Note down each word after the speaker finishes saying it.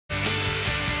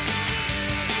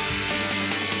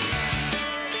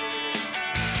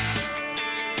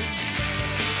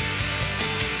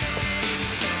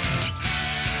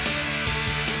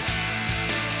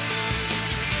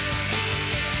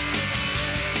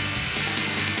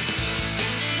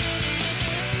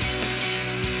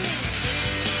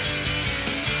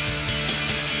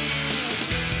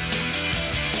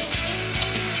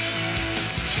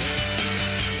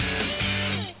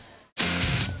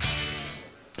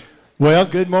Well,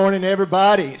 good morning,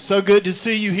 everybody. So good to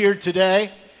see you here today.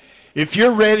 If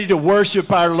you're ready to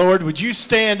worship our Lord, would you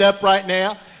stand up right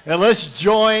now and let's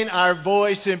join our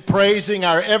voice in praising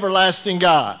our everlasting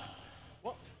God.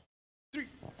 1, 2, 3,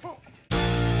 4. All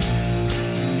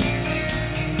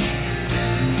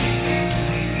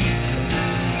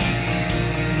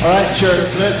right,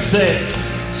 church, let's sing.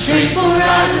 Strength will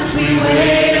rise as we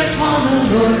wait upon the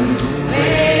Lord.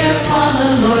 Wait upon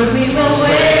the Lord, we will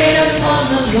wait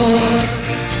upon the Lord.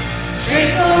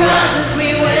 Strength will rise as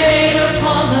we wait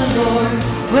upon the Lord.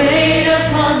 Wait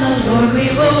upon the Lord, we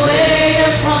will wait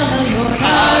upon the Lord.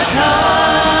 Our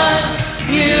God,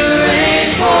 you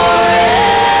reign forever.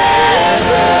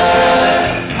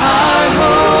 Our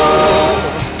hope,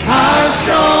 our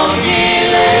strong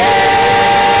deliverer.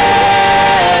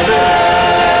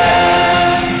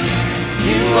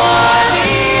 You are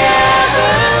the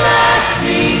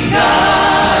everlasting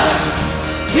God,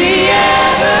 the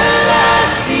everlasting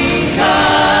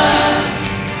God.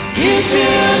 You do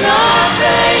not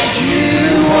faint,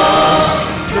 you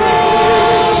won't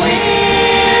grow weary.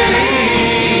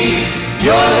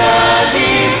 You're the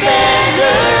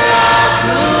defender of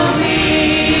the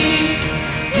weak.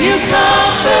 You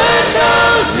comfort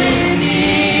those in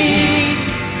need.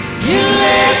 You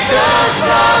lift us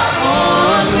up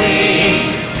on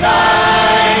wings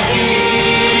like eagles.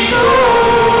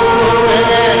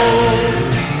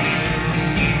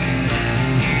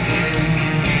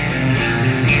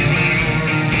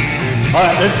 All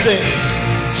right, let's sing.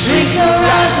 Strength will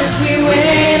rise as we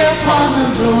wait upon the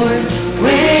Lord.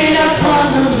 Wait upon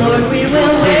the Lord, we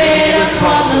will wait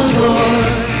upon the Lord.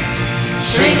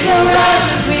 Strength will rise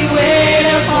as we wait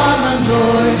upon the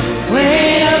Lord.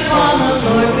 Wait upon the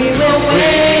Lord, we will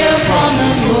wait upon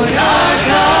the Lord. Our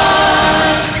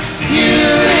God, you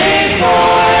reign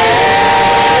forever.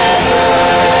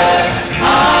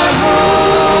 Our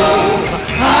hope,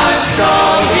 our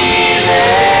strong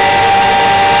deliverer.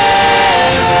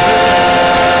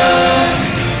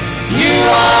 You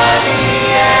are the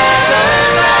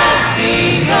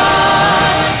everlasting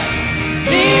God,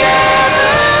 the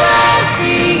everlasting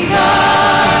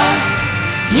God.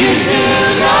 You do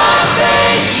not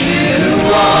faint, you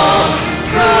won't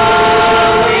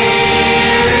grow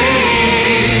weary.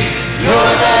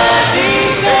 You're the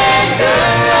defender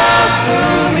of the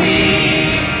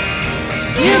weak.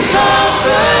 You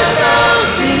comfort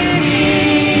those in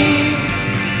need.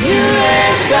 You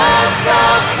lift us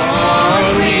up on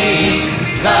wings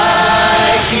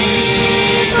like eagles.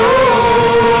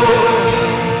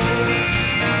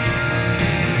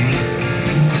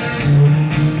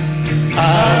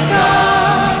 Our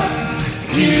God,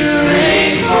 you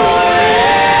reign forever.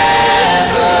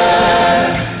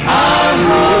 Our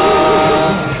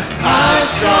hope, our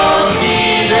strong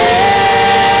deliverer.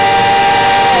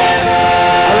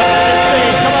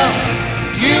 Come on.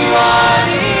 You are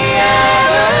the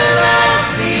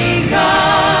everlasting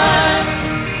God,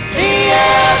 the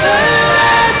everlasting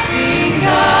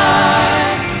God.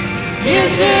 You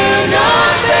do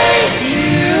not faint,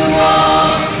 you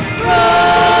won't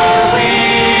grow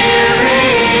weary.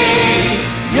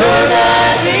 You're the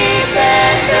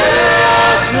defender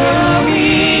of the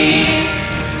weak.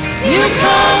 You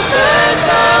comfort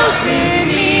those in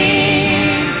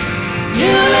need. You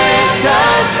lift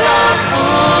us up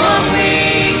on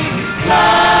wings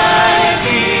like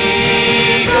eagles.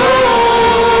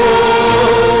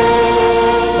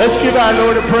 Let's give our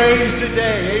Lord a praise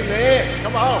today. Amen.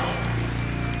 Come on.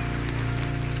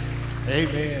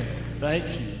 Amen. Thank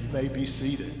you. You may be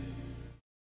seated.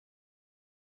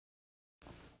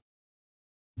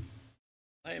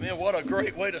 Amen. What a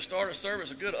great way to start a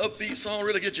service. A good upbeat song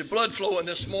really get your blood flowing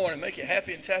this morning. Make you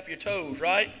happy and tap your toes,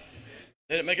 right?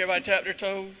 Did it make everybody tap their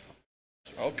toes?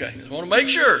 Okay. Just want to make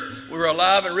sure we were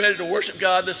alive and ready to worship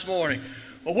God this morning.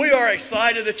 Well, we are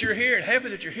excited that you're here and happy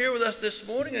that you're here with us this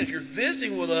morning. And if you're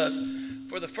visiting with us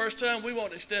for the first time, we want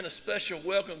to extend a special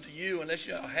welcome to you and let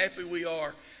you know how happy we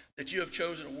are that you have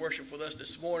chosen to worship with us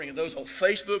this morning. And those on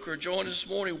Facebook who are joining us this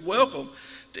morning, welcome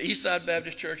to Eastside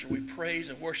Baptist Church, and we praise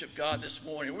and worship God this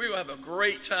morning. We're going to have a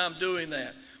great time doing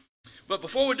that. But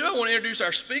before we do, I want to introduce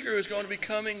our speaker who's going to be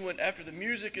coming after the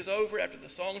music is over, after the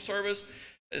song service.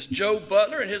 It's Joe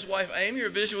Butler and his wife Amy are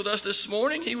visiting with us this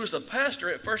morning. He was the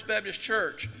pastor at First Baptist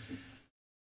Church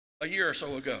a year or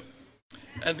so ago.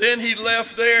 And then he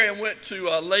left there and went to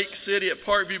Lake City at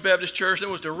Parkview Baptist Church. Then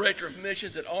was director of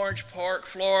missions at Orange Park,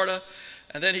 Florida.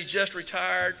 And then he just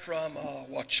retired from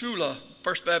Wauchula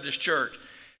First Baptist Church.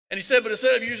 And he said, but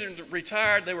instead of using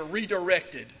retired, they were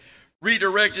redirected.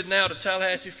 redirected now to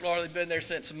Tallahassee, Florida. They've been there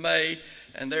since May,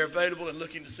 and they're available and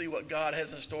looking to see what God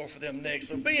has in store for them next.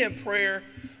 So be in prayer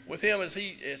with him as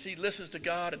he listens to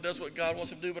God and does what God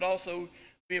wants him to do, but also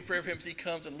be in prayer for him as he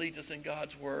comes and leads us in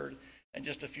God's word in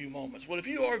just a few moments. Well, if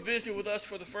you are visiting with us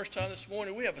for the first time this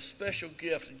morning, we have a special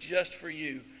gift just for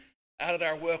you out at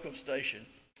our welcome station.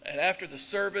 And after the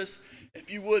service, if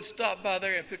you would stop by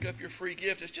there and pick up your free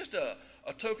gift, it's just a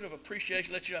token of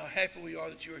appreciation, let you know how happy we are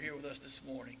that you are here with us this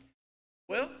morning.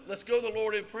 Well, let's go to the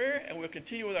Lord in prayer, and we'll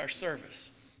continue with our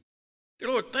service. Dear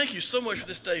Lord, thank you so much for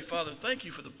this day, Father. Thank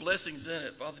you for the blessings in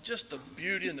it, Father, just the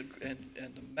beauty and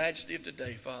the majesty of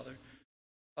today, Father.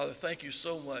 Father, thank you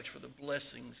so much for the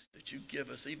blessings that you give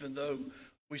us, even though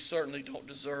we certainly don't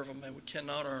deserve them and we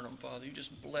cannot earn them, Father. You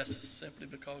just bless us simply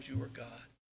because you are God.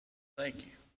 Thank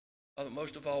you. Father,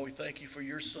 most of all, we thank you for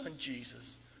your Son,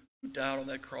 Jesus, who died on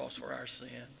that cross for our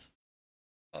sins.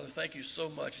 Father, thank you so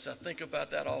much. As I think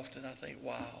about that often, I think,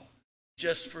 wow,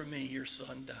 just for me, your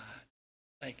Son died.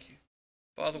 Thank you.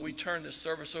 Father, we turn this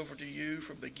service over to you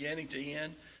from beginning to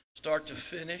end, start to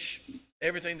finish.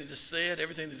 Everything that is said,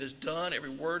 everything that is done, every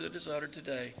word that is uttered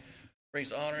today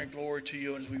brings honor and glory to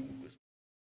you. And as we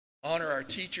honor our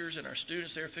teachers and our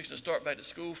students that are fixing to start back to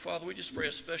school, Father, we just pray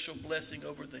a special blessing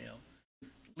over them.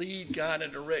 Lead, guide,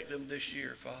 and direct them this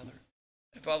year, Father.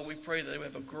 And Father, we pray that they will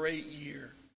have a great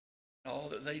year in all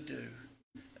that they do.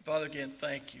 And Father, again,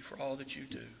 thank you for all that you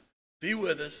do. Be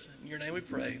with us. In your name we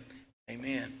pray.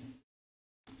 Amen.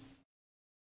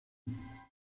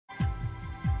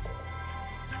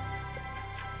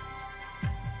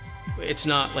 It's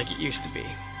not like it used to be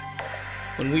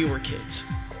when we were kids.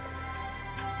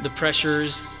 The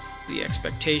pressures, the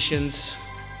expectations,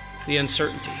 the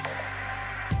uncertainty.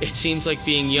 It seems like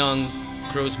being young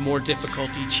grows more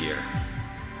difficult each year.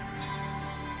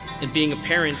 And being a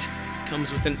parent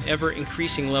comes with an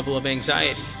ever-increasing level of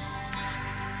anxiety.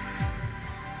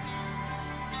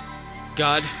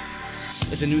 God,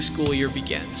 as a new school year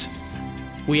begins,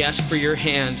 we ask for your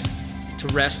hand to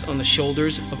rest on the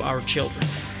shoulders of our children.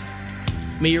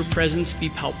 May your presence be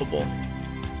palpable,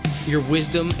 your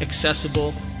wisdom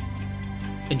accessible,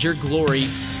 and your glory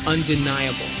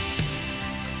undeniable.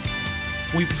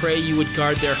 We pray you would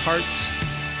guard their hearts,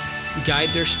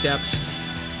 guide their steps,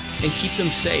 and keep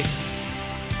them safe.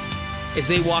 As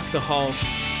they walk the halls,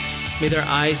 may their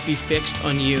eyes be fixed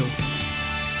on you.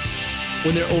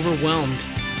 When they're overwhelmed,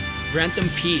 grant them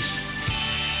peace.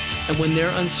 And when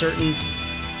they're uncertain,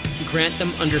 grant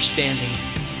them understanding.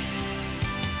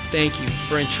 Thank you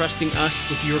for entrusting us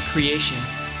with your creation.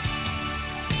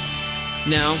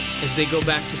 Now, as they go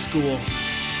back to school,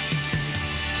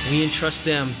 we entrust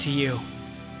them to you.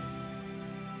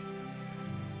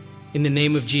 In the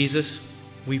name of Jesus,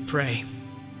 we pray.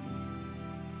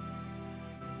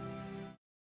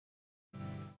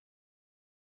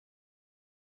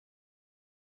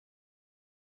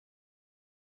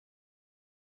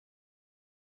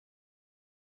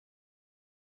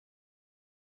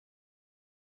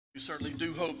 We certainly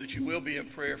do hope that you will be in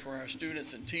prayer for our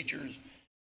students and teachers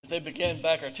as they begin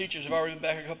back. Our teachers have already been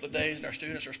back a couple of days, and our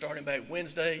students are starting back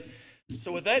Wednesday.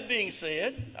 So with that being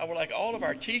said, I would like all of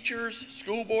our teachers,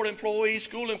 school board employees,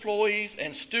 school employees,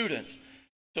 and students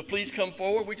to please come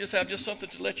forward. We just have something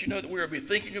to let you know that we will be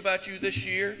thinking about you this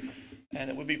year and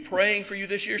that we'll be praying for you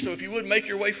this year. So if you would make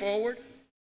your way forward.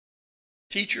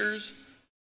 Teachers,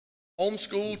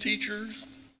 homeschool teachers,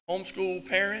 homeschool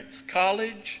parents,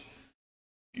 college.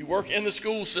 You work in the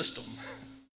school system.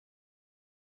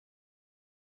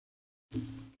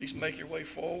 Please make your way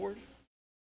forward.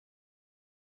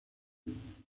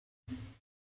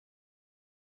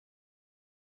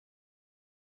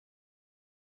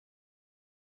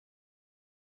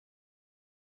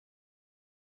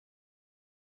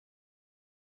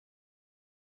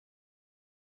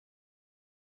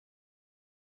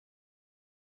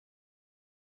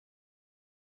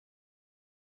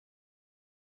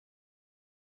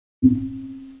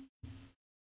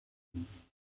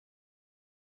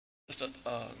 Just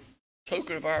a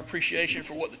token of our appreciation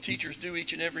for what the teachers do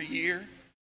each and every year.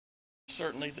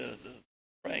 Certainly the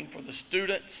praying for the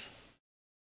students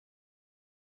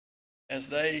as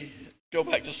they go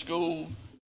back to school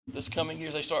this coming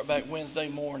year. They start back Wednesday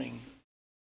morning.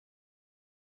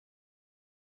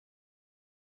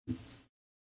 As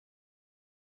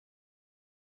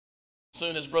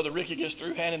soon as Brother Ricky gets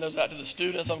through handing those out to the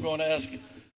students, I'm going to ask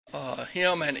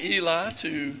him and Eli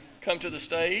to come to the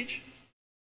stage.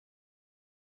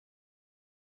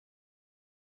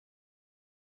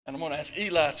 And I'm going to ask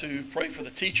Eli to pray for the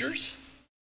teachers,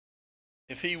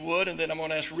 if he would, and then I'm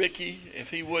going to ask Ricky if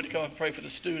he would come and pray for the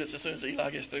students as soon as Eli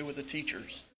gets through with the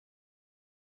teachers.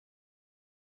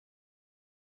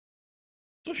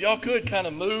 So if y'all could kind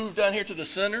of move down here to the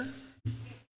center,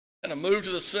 kind of move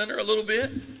to the center a little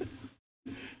bit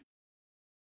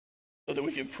so that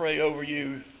we can pray over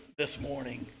you this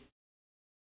morning.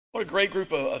 What a great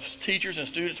group of teachers and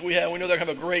students we have. We know they're going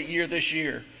to have a great year this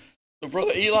year. So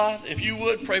Brother Eli, if you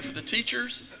would, pray for the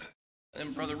teachers.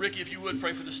 And Brother Ricky, if you would,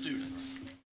 pray for the students.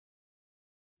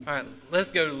 All right,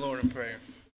 let's go to the Lord in prayer.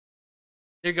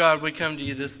 Dear God, we come to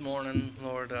you this morning,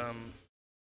 Lord,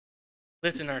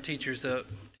 lifting our teachers up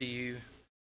to you.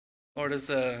 Lord, as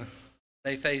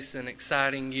they face an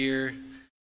exciting year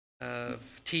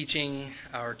of teaching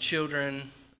our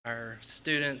children, our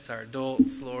students, our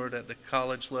adults, Lord, at the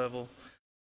college level.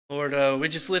 Lord, we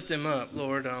just lift them up,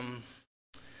 Lord.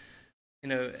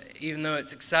 Even though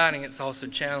it's exciting, it's also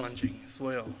challenging as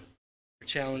well. The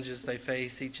challenges they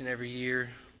face each and every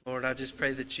year. Lord, I just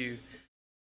pray that you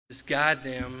just guide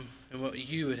them in what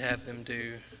you would have them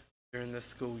do during this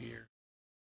school year.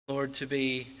 Lord, to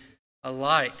be a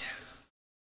light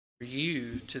for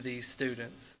you to these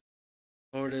students.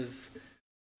 Lord, as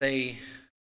they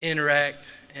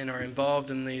interact and are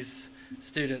involved in these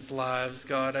students' lives,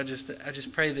 God, I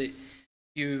just pray that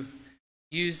you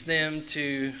use them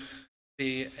to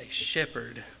be a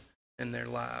shepherd in their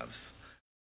lives.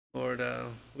 Lord,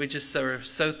 we just are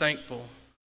so thankful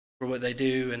for what they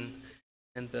do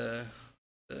and the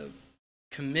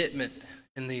commitment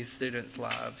in these students'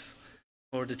 lives.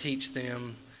 Lord, to teach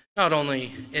them not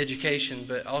only education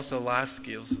but also life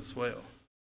skills as well.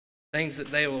 Things that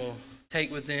they will take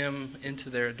with them into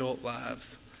their adult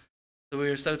lives. So we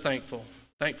are so thankful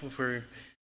for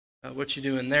what you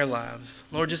do in their lives.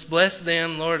 Lord, just bless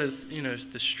them, Lord, as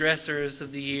the stressors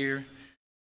of the year.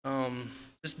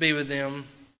 Just be with them.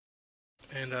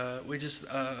 And we just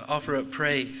offer up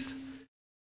praise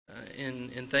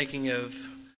in thinking of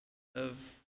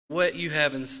what you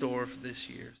have in store for this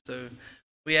year. So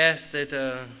we ask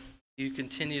that you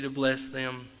continue to bless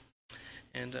them.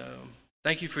 And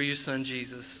thank you for your son,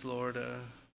 Jesus, Lord,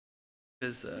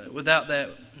 because without that,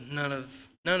 none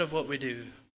of what we do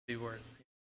would be worth it.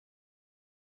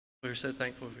 We're so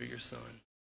thankful for your son.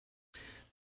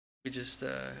 We just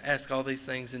ask all these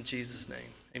things in Jesus'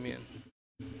 name. Amen.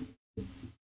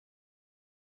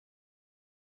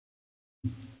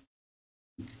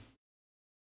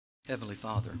 Heavenly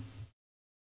Father,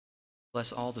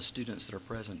 bless all the students that are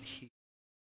present here.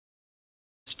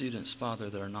 Students, Father,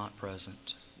 that are not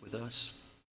present with us.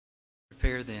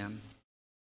 Prepare them,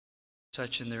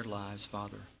 touch in their lives,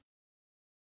 Father.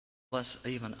 Bless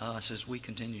even us as we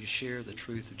continue to share the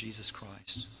truth of Jesus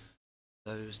Christ,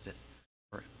 those that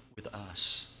are with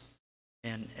us.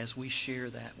 And as we share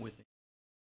that with them,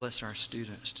 bless our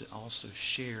students to also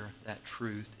share that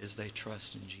truth as they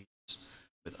trust in Jesus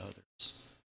with others,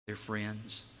 their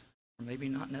friends, or maybe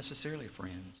not necessarily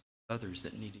friends, others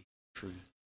that need to hear the truth.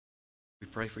 We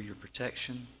pray for your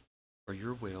protection, for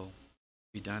your will to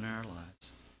be done in our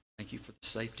lives. Thank you for the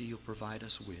safety you'll provide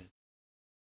us with.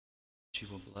 That you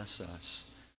will bless us,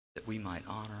 that we might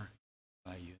honor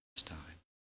by you this time.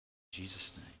 In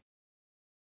Jesus'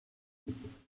 name.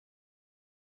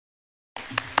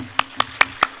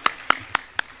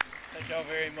 Thank y'all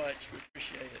very much. We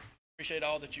appreciate it. Appreciate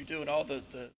all that you do and all the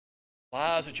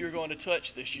lives that you're going to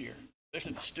touch this year,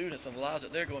 especially the students and the lives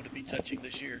that they're going to be touching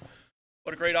this year.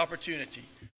 What a great opportunity.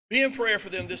 Be in prayer for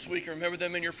them this week and remember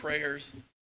them in your prayers.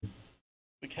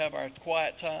 We can have our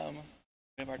quiet time,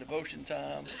 we have our devotion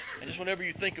time, and just whenever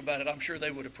you think about it, I'm sure they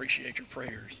would appreciate your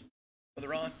prayers. Brother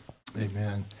Ron?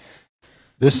 Amen.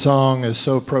 This song is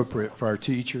so appropriate for our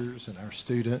teachers and our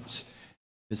students.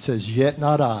 It says, "Yet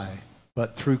not I,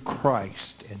 but through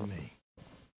Christ in me."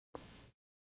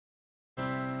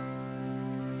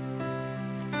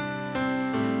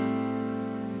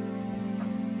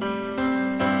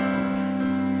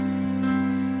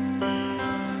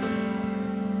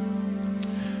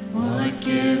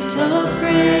 Gift of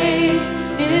grace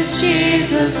is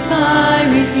Jesus my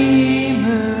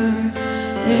Redeemer.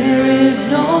 There is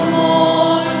no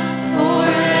more for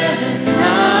heaven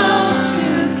now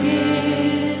to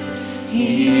give.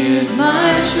 He is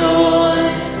my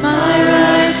joy, my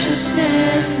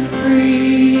righteousness and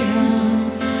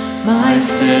freedom, my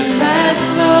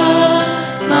steadfast love,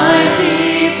 my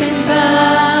deep and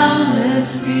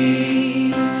boundless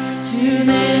peace. To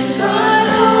this I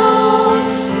hold.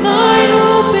 My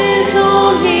hope is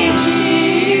only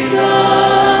Jesus,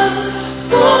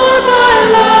 for my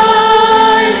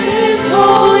life is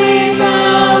wholly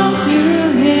bound to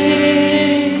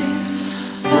His.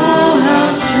 Oh,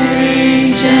 how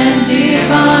strange and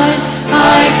divine,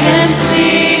 I can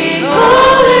see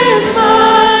all is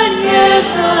mine, yet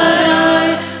not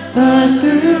I, but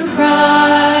through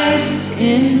Christ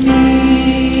in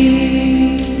me.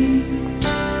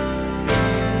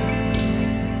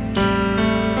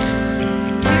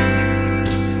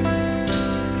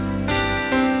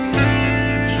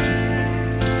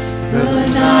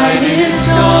 night is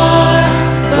dark,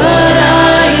 but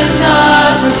I am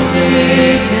not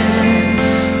forsaken.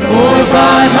 For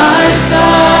by my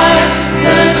side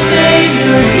the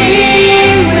Savior,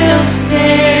 He will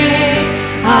stay.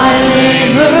 I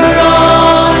labor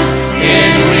on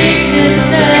in weakness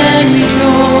and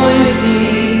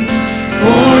rejoicing,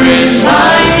 for in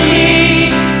my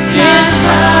need His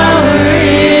power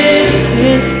is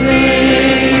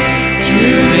displayed. To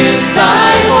this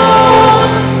I hold,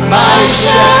 my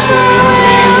shepherd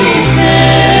will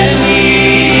defend me.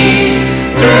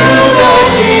 Through the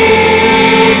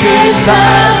deepest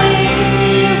valley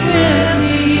He will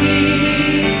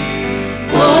lead.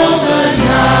 Oh, the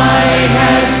night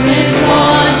has been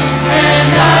won, and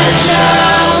I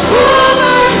shall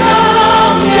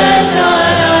overcome, yet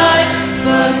not I,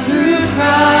 but through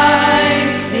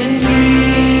Christ in me.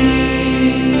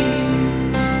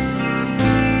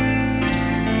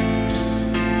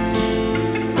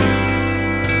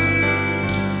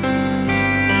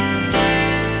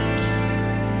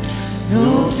 No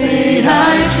fate I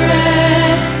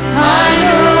dread, I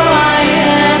know I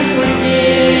am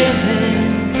forgiven.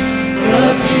 The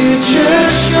future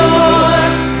sure,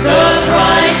 the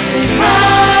price it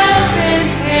has been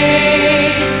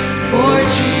paid. For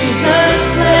Jesus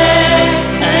bled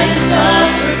and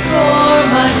suffered for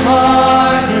my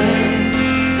pardon,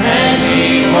 and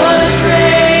He was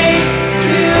raised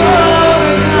to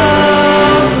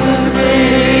overcome the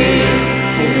grave.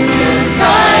 To this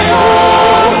I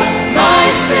hold, my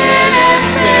sin has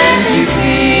been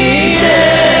defeated.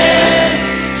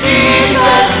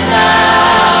 Jesus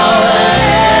now and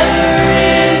ever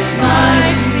is my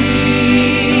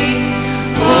plea.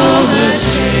 Oh, the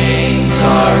chains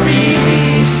are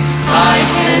released, I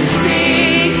can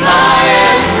see I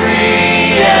am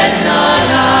free, yet not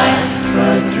I,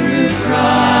 but through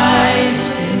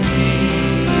Christ in me.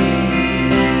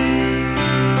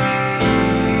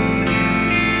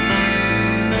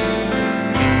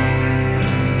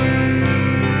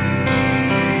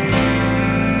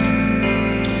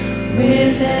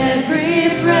 With every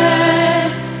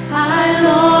breath I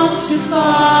long to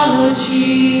follow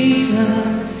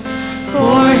Jesus,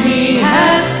 for He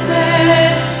has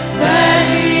said that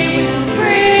He will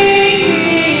bring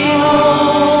me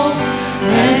home.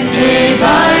 And day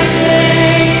by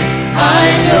day I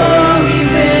know He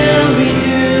will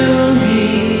renew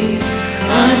me,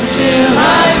 until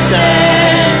I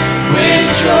stand with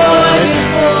joy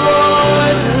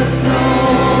before the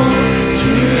throne.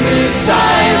 To this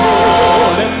I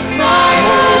hold, my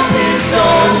hope is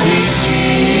only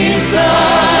Jesus.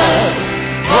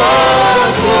 All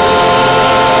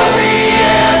glory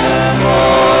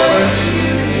evermore to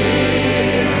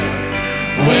Him.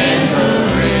 When the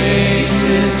race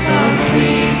is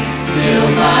complete, still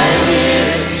my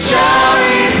lips shall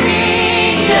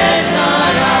repeat, yet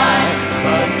not I,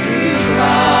 but through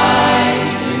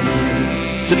Christ in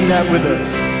me. Sing that with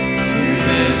us. To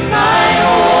this I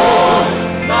hold,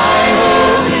 my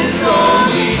hope is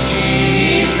only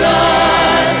Jesus.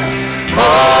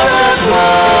 All the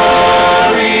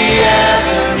glory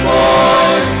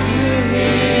evermore to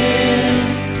Him.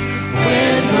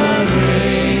 When the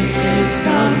race is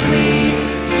complete,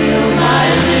 still my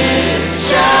lips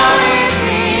shall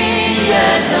repeat,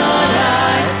 yet not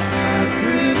I, but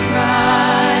through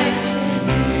Christ in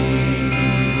me.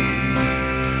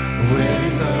 When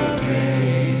the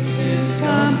race is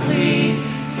complete,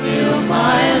 still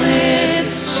my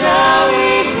lips shall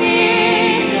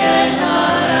repeat, yet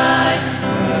not I,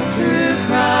 but through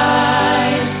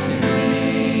Christ in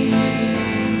me.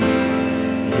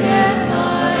 Yet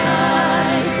not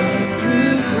I, but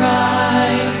through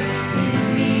Christ in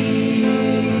me.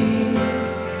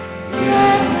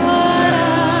 Yet not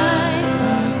I,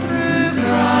 but through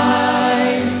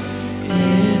Christ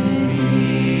in me.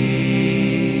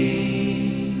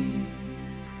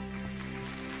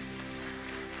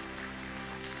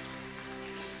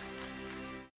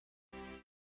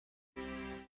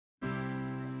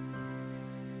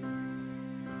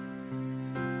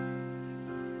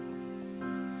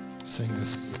 Sing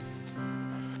this.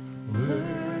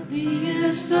 Worthy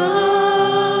is the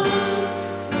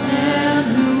Lamb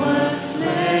who was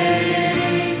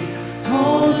slain.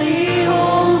 Holy,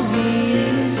 holy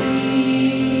is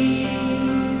He.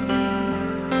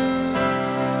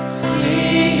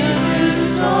 Sing a new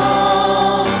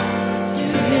song to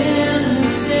Him who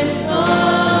sits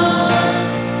on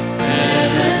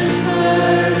heaven's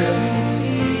mercy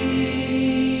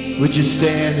seat. Would you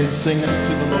stand and sing it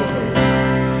to the Lord?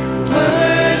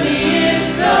 Worthy is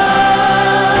the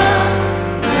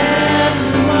Lamb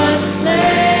who was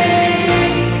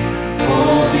slain.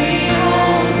 Holy,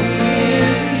 holy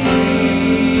is He.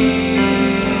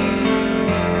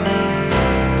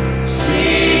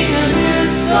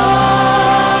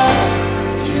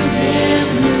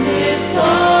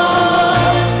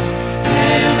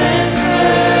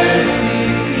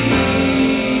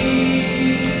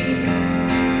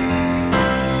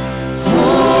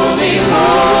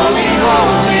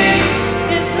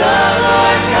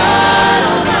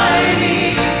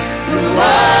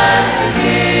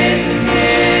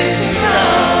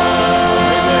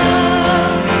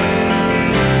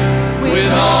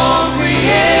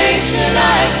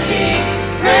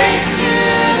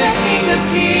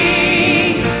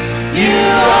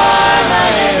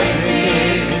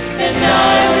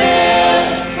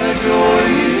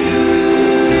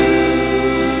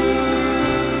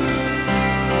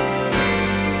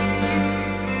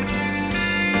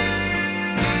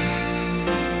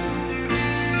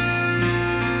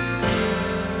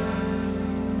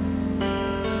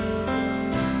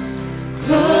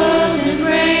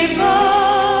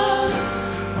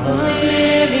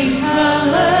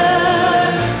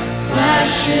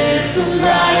 some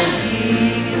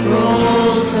lightning and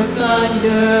rolls of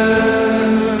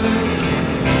thunder.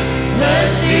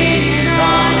 Let's sing in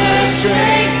honor,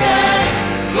 strength, and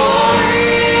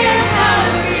glory and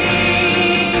power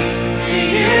to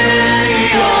you, the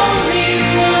only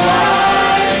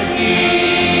wise King.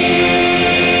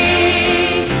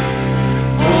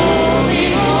 Holy,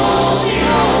 holy,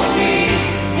 holy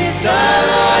is the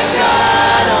Lord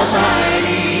God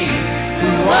Almighty,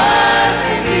 who was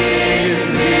and is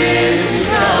to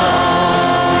come.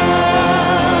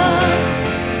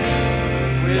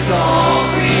 With all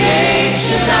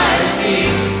creation I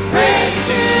sing praise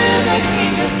to the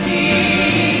King of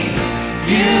Kings.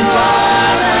 You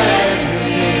are my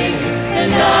everything,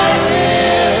 and I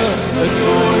will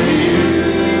adore you.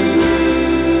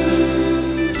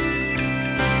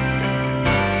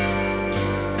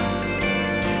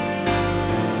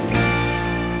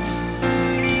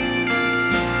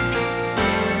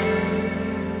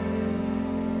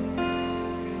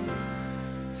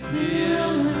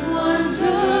 Filled with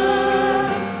wonder,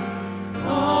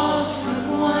 awestruck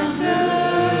wonder,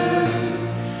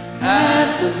 at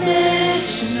the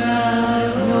mention of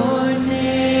your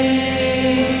name.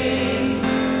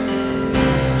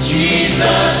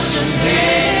 Jesus, your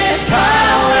name is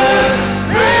power,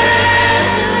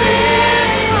 breath and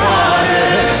living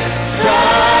water,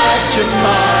 such a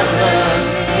marvelous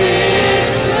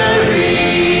mystery.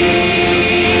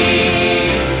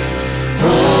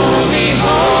 Holy,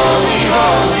 holy,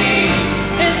 holy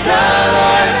is the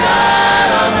Lord God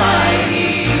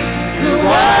Almighty, who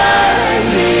was and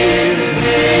is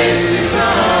to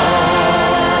come.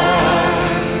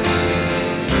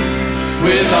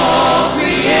 With all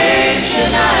creation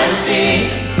I sing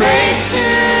praise to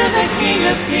the King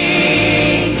of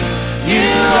Kings. You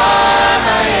are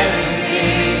my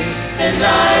everything, and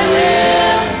I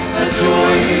will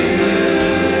adore you.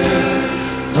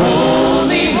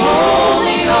 Holy,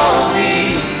 holy, holy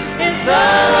is the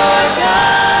Lord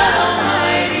God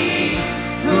Almighty,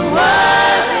 who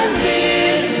was and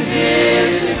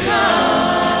is to come.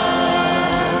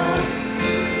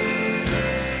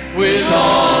 With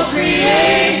all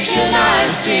creation I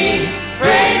sing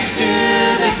praise to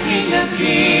the King of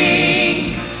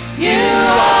Kings. You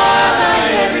are my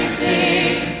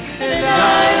everything, and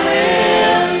I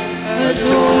will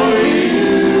adore you.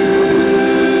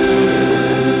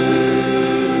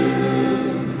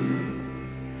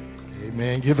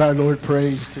 Amen. Give our Lord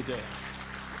praise today.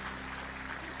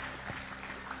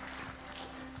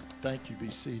 Thank you. Be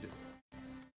seated.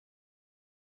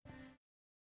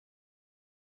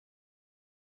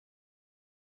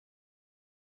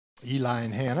 Eli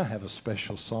and Hannah have a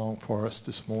special song for us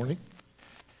this morning.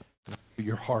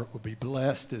 Your heart will be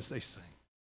blessed as they sing.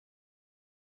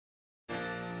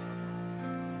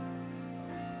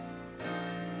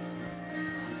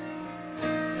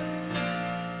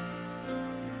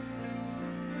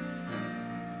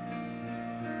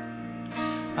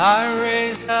 I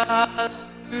raise a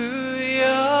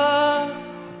hallelujah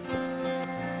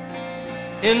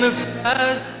in the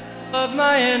presence of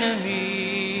my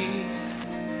enemies.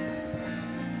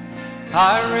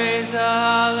 I raise a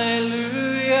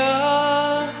hallelujah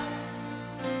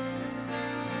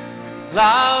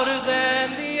louder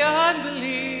than the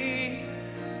unbelief.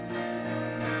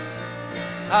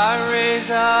 I raise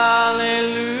a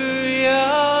hallelujah.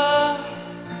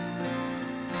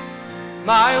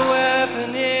 My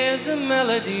weapon is a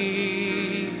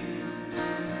melody.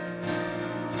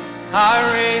 I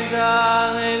raise a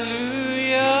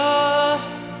hallelujah.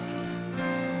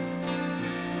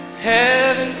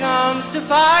 Heaven comes to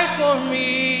fight for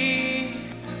me.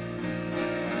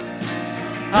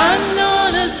 I'm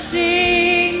gonna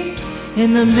sing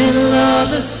in the middle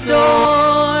of the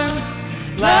storm,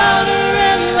 louder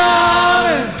and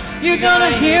louder. You're gonna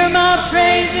hear my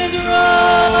praises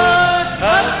roar.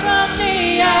 Up from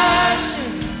the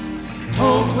ashes,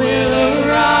 hope will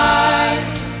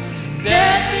arise.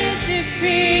 Death is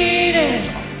defeated,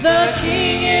 the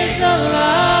King is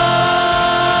alive.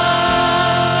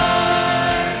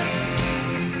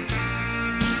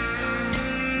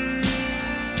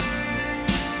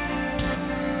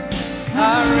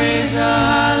 I raise a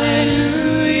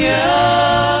hallelujah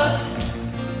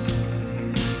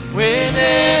with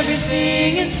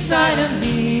everything inside of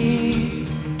me.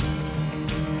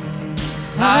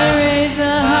 I raise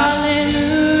a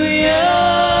hallelujah.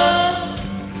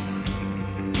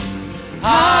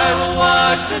 I will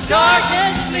watch the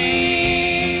darkness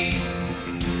flee.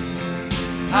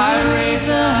 I raise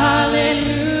a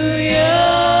hallelujah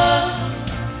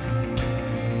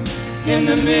in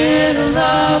the middle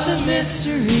of the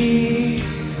mystery.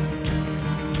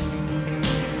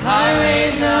 I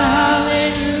raise a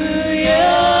hallelujah.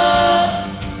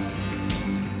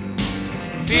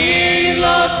 Fear you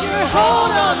lost your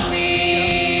hold on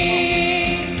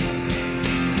me.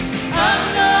 I'm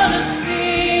gonna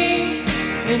sing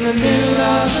in the middle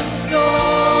of the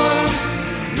storm.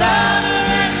 Louder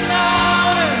and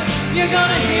louder, you're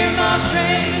gonna hear my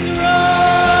praises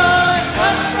roar.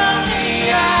 Up from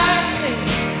the ashes,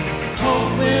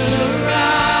 hope will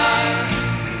arise.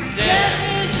 Death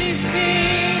is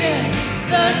defeated,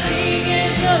 the King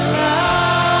is alive.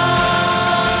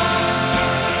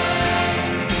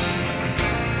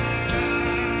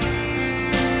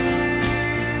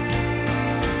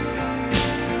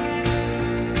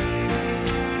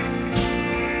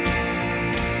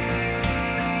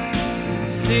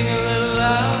 Sing a little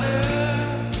louder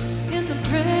in the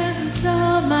presence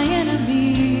of my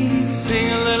enemies. Sing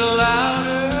a little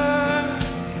louder,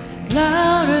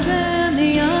 louder than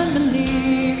the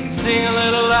unbelief. Sing a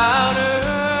little louder,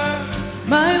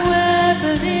 my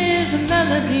weapon is a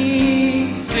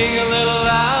melody. Sing a little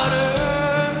louder,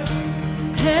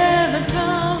 heaven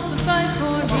comes to fight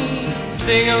for me.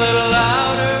 Sing a little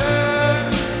louder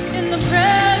in the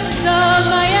presence of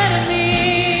my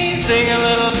enemies. Sing a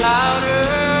little louder,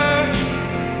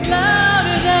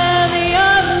 louder than the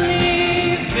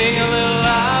unbelief. Sing a little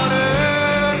louder,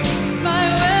 my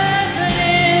weapon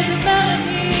is a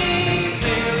melody.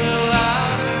 Sing a little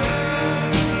louder,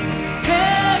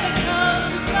 heaven comes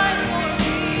to fight for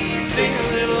me. Sing a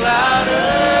little louder,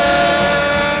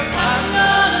 I'm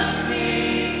gonna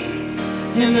sing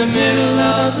in the middle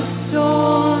of the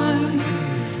storm.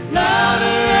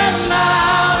 Louder and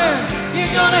louder,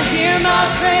 you're gonna hear my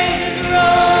praises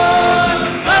roar.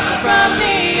 Up from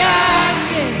the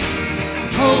ashes,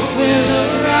 hope will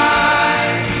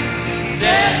arise.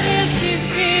 Death is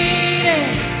defeated,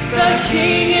 the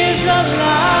King is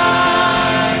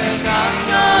alive. I'm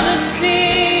gonna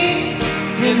sing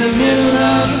in the middle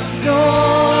of the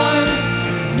storm.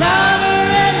 Louder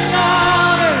and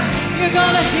louder, you're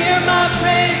gonna hear my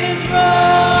praises roar.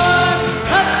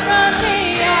 Up from the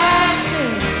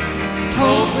ashes,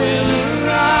 hope will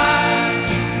arise.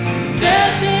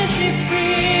 Death is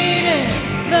defeated,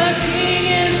 the King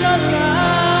is alive.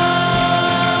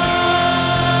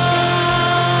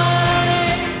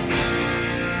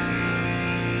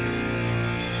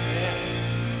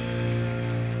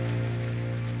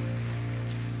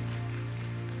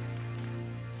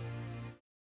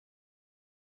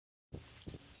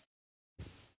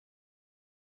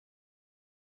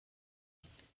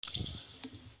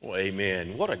 Well,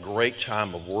 amen. What a great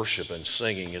time of worship and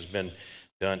singing has been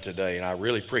done today. And I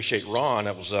really appreciate Ron.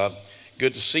 It was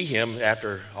good to see him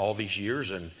after all these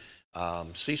years and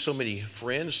see so many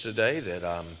friends today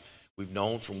that we've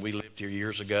known from we lived here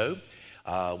years ago.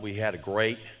 We had a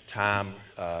great time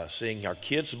seeing our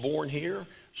kids born here,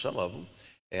 some of them,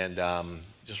 and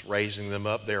just raising them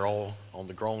up. They're all on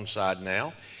the grown side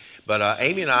now. But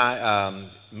Amy and I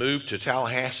moved to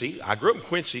Tallahassee. I grew up in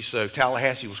Quincy, so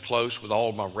Tallahassee was close with all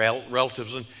of my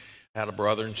relatives, and had a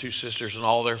brother and two sisters and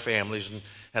all their families, and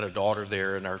had a daughter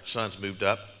there, and our sons moved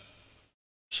up.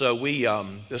 So we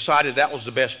decided that was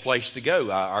the best place to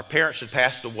go. Our parents had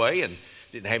passed away and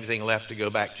didn't have anything left to go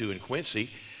back to in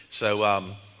Quincy, so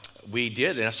we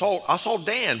did. And I saw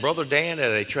Dan, Brother Dan,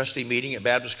 at a trustee meeting at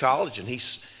Baptist College, and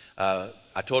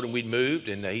I told him we'd moved,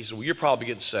 and he said, well, you're probably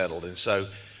getting settled. And so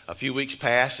a few weeks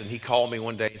passed, and he called me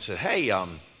one day and said, hey,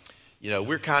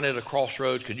 we're kind of at a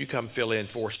crossroads. Could you come fill in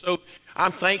for us? So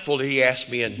I'm thankful that he asked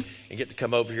me and get to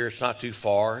come over here. It's not too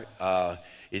far.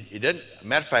 It doesn't.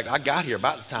 Matter of fact, I got here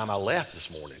about the time I left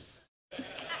this morning.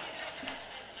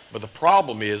 But the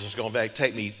problem is it's going to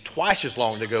take me twice as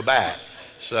long to go back.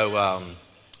 So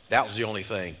that was the only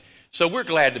thing. So we're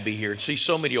glad to be here and see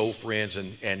so many old friends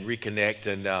and reconnect,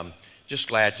 and just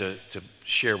glad to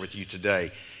share with you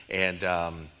today.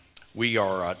 And we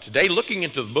are today looking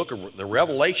into the book of the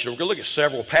Revelation. We're going to look at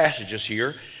several passages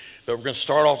here, but we're going to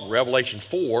start off with Revelation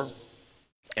 4.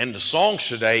 And the songs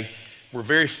today were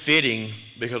very fitting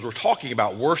because we're talking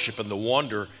about worship and the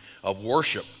wonder of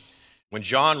worship. When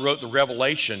John wrote the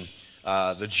Revelation,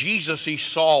 the Jesus he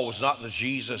saw was not the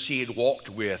Jesus he had walked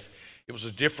with. It was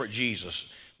a different Jesus.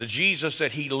 The Jesus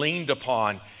that he leaned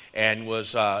upon and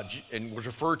was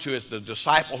referred to as the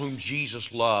disciple whom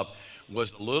Jesus loved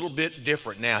was a little bit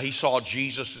different. Now, he saw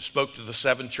Jesus that spoke to the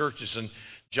 7 churches, and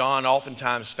John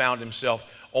oftentimes found himself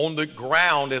on the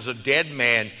ground as a dead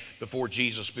man before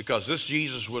Jesus, because this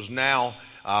Jesus was now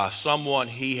someone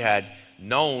he had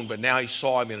known, but now he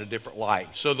saw him in a different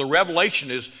light. So the revelation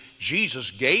is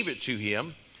Jesus gave it to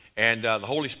him, and the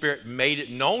Holy Spirit made it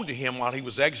known to him while he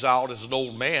was exiled as an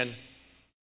old man.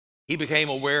 He became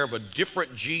aware of a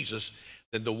different Jesus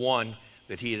than the one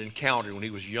that he had encountered when he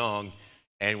was young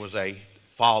and was a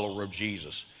follower of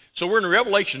Jesus. So we're in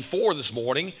Revelation 4 this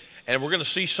morning, and we're going to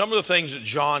see some of the things that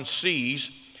John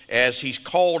sees as he's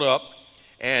called up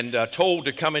and told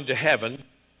to come into heaven.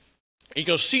 He's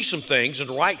going to see some things and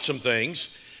write some things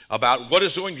about what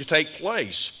is going to take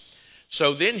place.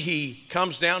 So then he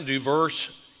comes down to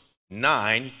verse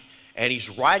 9, and he's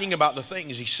writing about the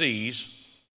things he sees.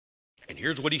 And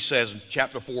here's what he says in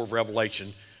chapter 4 of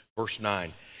Revelation, verse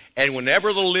 9. And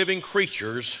whenever the living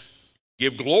creatures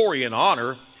give glory and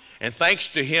honor and thanks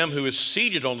to him who is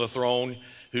seated on the throne,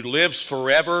 who lives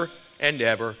forever and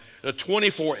ever, the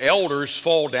 24 elders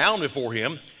fall down before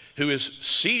him who is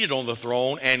seated on the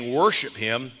throne and worship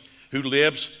him who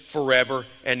lives forever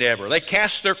and ever. They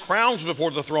cast their crowns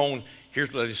before the throne.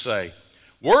 Here's what they say.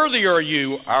 Worthy are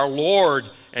you, our Lord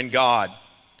and God,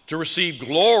 to receive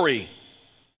glory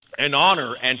and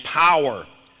honor and power,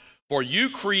 for you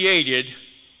created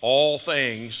all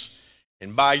things,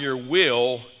 and by your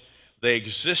will they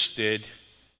existed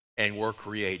and were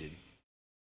created.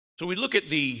 So we look at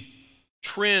the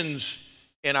trends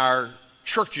in our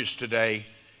churches today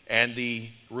and the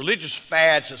religious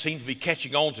fads that seem to be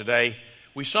catching on today.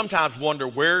 We sometimes wonder,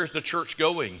 where is the church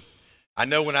going? I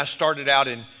know when I started out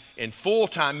in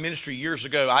full-time ministry years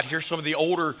ago, I'd hear some of the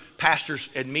older pastors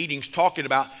at meetings talking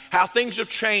about how things have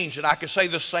changed, and I could say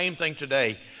the same thing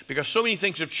today because so many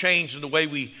things have changed in the way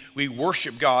we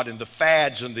worship God and the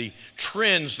fads and the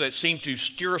trends that seem to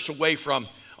steer us away from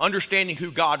understanding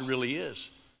who God really is.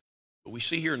 But we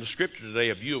see here in the scripture today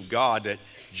a view of God that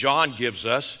John gives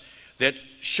us that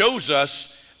shows us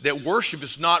that worship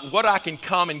is not what I can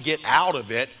come and get out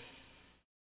of it.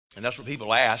 And that's what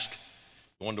people ask.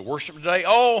 Going to worship today?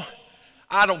 Oh,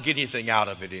 I don't get anything out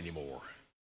of it anymore.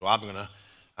 So I'm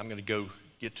gonna go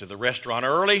get to the restaurant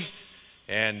early,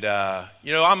 and I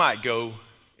might go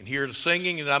and hear the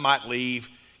singing, and I might leave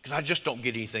because I just don't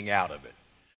get anything out of it.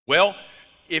 Well,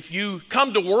 if you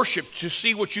come to worship to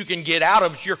see what you can get out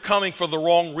of it, you're coming for the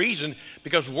wrong reason,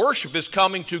 because worship is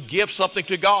coming to give something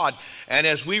to God. And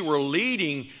as we were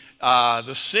leading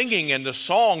the singing and the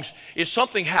songs, it's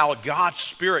something how God's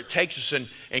Spirit takes us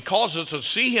and causes us to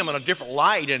see Him in a different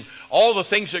light, and all the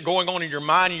things that are going on in your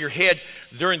mind and your head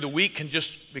during the week can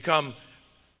just become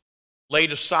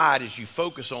laid aside as you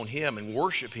focus on Him and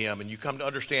worship Him, and you come to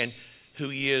understand who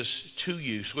He is to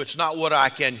you. So it's not what I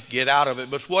can get out of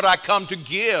it, but it's what I come to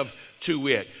give to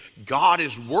it. God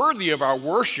is worthy of our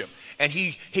worship, and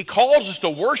He calls us to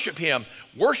worship Him.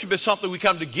 Worship is something we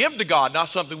come to give to God, not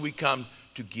something we come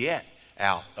to get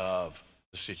out of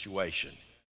the situation.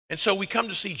 And so we come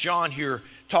to see John here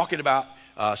talking about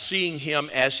seeing Him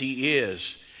as He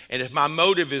is. And if my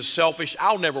motive is selfish,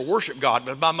 I'll never worship God.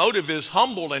 But if my motive is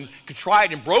humble and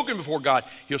contrite and broken before God,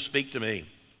 He'll speak to me.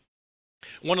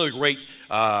 One of the great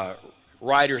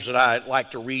writers that I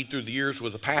like to read through the years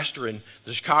was a pastor in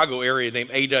the Chicago area named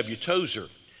A.W. Tozer.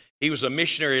 He was a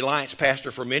missionary alliance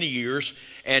pastor for many years,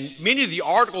 and many of the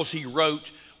articles he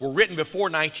wrote were written before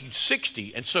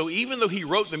 1960. And so even though he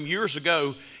wrote them years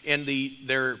ago in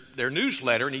their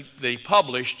newsletter, and they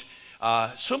published,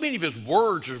 so many of his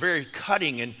words are very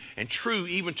cutting and true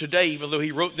even today, even though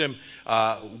he wrote them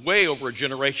way over a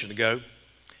generation ago.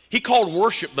 He called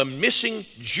worship the missing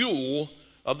jewel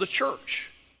of the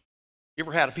church. You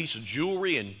ever had a piece of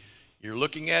jewelry and you're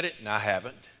looking at it? And I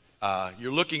haven't.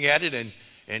 You're looking at it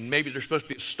and maybe there's supposed to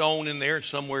be a stone in there and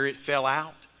somewhere it fell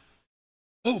out.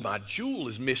 Oh, my jewel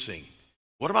is missing.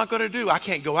 What am I going to do? I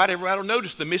can't go out everywhere. I don't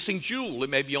notice the missing jewel. It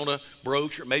may be on a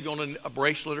brooch or maybe on a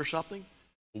bracelet or something.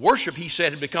 Worship, he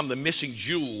said, had become the missing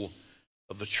jewel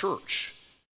of the church.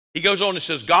 He goes on and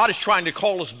says, God is trying to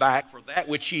call us back for that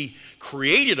which He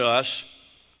created us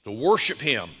to worship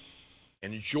Him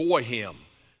and enjoy Him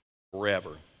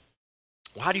forever.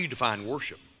 Well, how do you define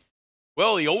worship?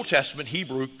 Well, the Old Testament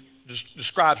Hebrew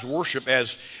describes worship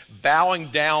as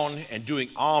bowing down and doing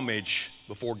homage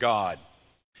before God.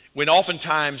 When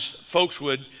oftentimes folks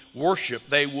would worship,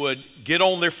 they would get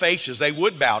on their faces, they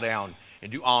would bow down and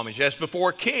do homage as before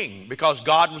a king, because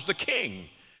God was the king.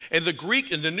 In the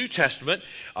Greek, in the New Testament,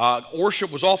 worship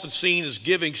was often seen as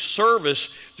giving service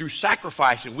through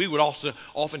sacrifice. And we would also,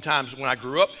 oftentimes when I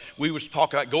grew up, we would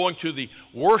talk about going to the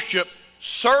worship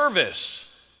service.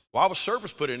 Why was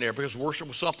service put in there? Because worship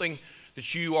was something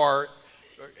that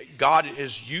God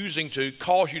is using to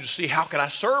cause you to see, how can I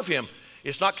serve Him?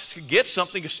 It's not to get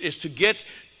something, it's to get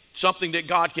something that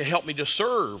God can help me to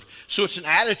serve. So it's an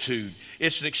attitude,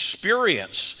 it's an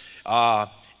experience.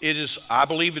 I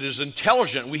believe it is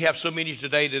intelligent. We have so many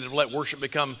today that have let worship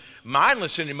become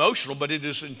mindless and emotional, but it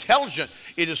is intelligent.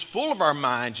 It is full of our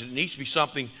minds, and it needs to be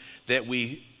something that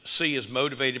we see as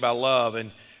motivated by love.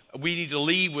 And we need to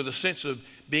leave with a sense of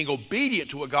being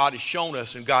obedient to what God has shown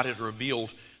us and God has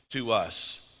revealed to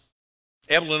us.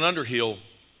 Evelyn Underhill,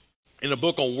 in a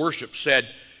book on worship,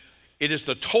 said, "It is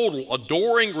the total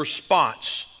adoring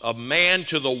response of man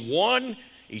to the one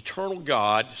eternal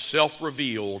God,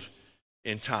 self-revealed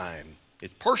in time."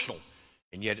 It's personal,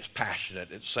 and yet it's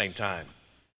passionate at the same time.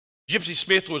 Gypsy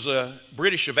Smith was a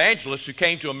British evangelist who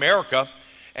came to America,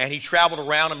 and he traveled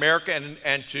around America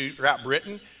and throughout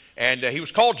Britain. And he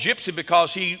was called Gypsy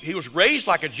because he was raised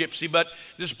like a gypsy, but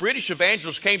this British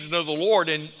evangelist came to know the Lord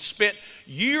and spent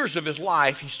years of his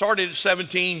life. He started at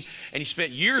 17, and he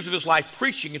spent years of his life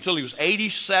preaching until he was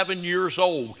 87 years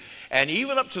old. And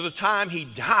even up to the time he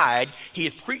died, he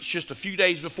had preached just a few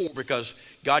days before because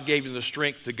God gave him the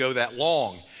strength to go that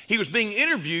long. He was being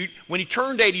interviewed when he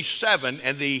turned 87,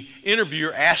 and the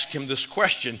interviewer asked him this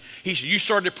question. He said, "You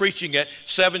started preaching at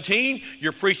 17.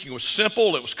 Your preaching was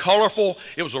simple. It was colorful.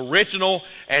 It was original.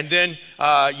 And then,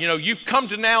 you've come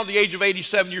to now the age of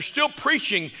 87. You're still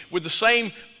preaching with the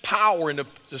same power and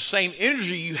the same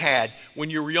energy you had when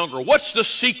you were younger. What's the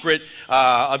secret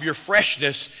of your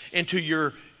freshness into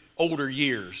your older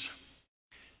years?"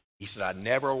 He said, "I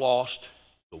never lost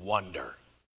the wonder."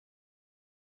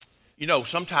 You know,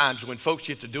 sometimes when folks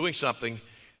get to doing something,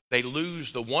 they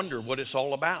lose the wonder of what it's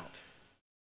all about.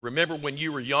 Remember when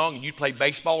you were young and you played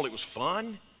baseball, it was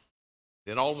fun?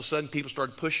 Then all of a sudden people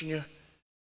started pushing you.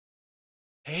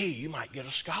 Hey, you might get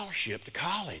a scholarship to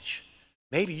college.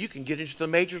 Maybe you can get into the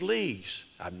major leagues.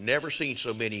 I've never seen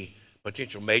so many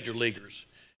potential major leaguers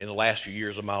in the last few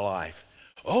years of my life.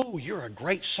 Oh, you're a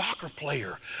great soccer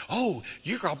player. Oh,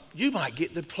 you might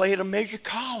get to play at a major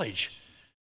college.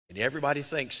 And everybody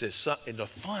thinks that and the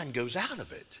fun goes out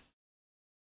of it.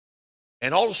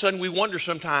 And all of a sudden we wonder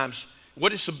sometimes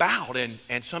what it's about.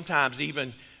 And sometimes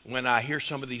even when I hear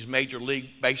some of these major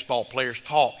league baseball players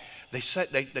talk, they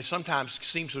sometimes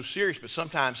seem so serious, but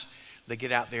sometimes they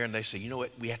get out there and they say, you know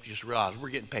what, we have to just realize we're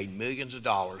getting paid millions of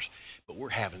dollars, but we're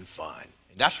having fun.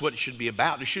 And that's what it should be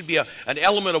about. It should be an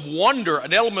element of wonder,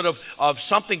 an element of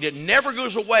something that never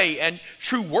goes away. And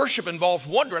true worship involves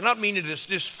wonder. I don't mean that it's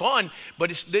just fun, but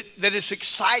that it's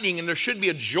exciting, and there should be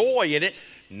a joy in it,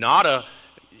 not a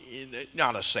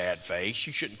sad face.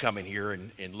 You shouldn't come in here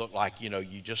and look like,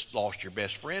 you just lost your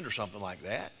best friend or something like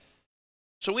that.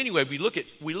 So anyway, we look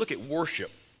at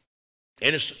worship,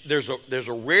 and there's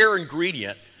a rare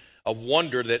ingredient of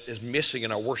wonder that is missing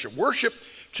in our worship. Worship,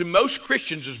 to most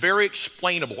Christians, is very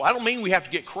explainable. I don't mean we have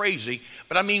to get crazy,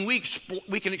 but I mean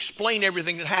we can explain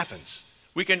everything that happens.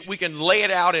 We can lay it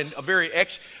out in a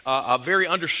very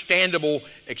understandable,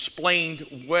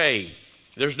 explained way.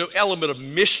 There's no element of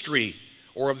mystery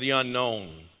or of the unknown.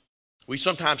 We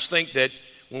sometimes think that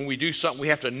when we do something, we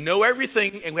have to know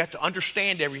everything and we have to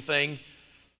understand everything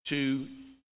to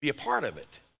be a part of it.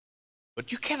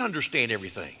 But you can't understand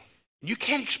everything. You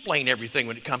can't explain everything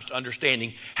when it comes to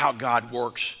understanding how God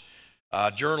works.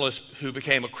 A journalist who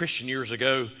became a Christian years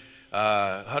ago,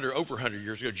 over 100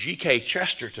 years ago, G.K.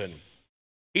 Chesterton,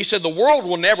 he said, "The world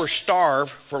will never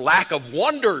starve for lack of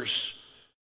wonders,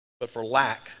 but for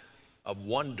lack of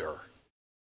wonder."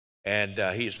 And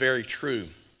he is very true.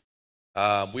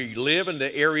 We live in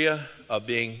the area of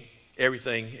being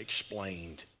everything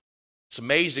explained. It's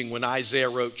amazing when Isaiah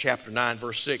wrote chapter 9,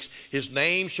 verse 6, "His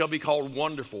name shall be called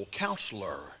Wonderful,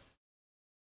 Counselor,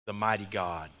 the Mighty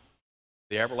God,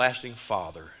 the Everlasting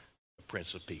Father, the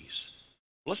Prince of Peace."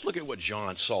 Let's look at what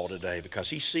John saw today, because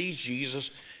he sees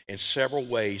Jesus in several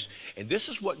ways, and this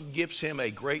is what gives him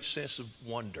a great sense of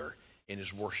wonder in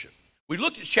his worship. We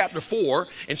looked at chapter 4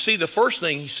 and see the first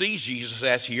thing he sees Jesus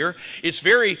as here. It's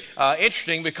very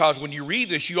interesting because when you read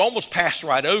this, you almost pass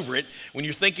right over it when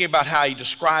you're thinking about how he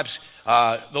describes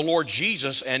the Lord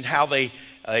Jesus and how they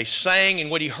sang,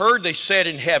 and what he heard they said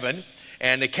in heaven,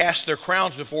 and they cast their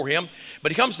crowns before him.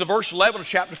 But he comes to verse 11 of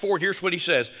chapter 4, and here's what he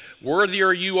says. "Worthy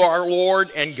are you, our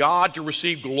Lord and God, to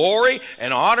receive glory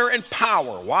and honor and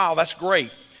power." Wow, that's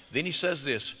great. Then he says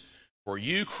this, "For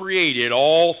you created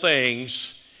all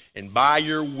things, and by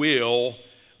your will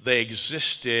they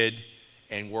existed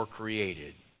and were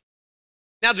created."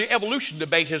 Now, the evolution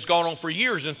debate has gone on for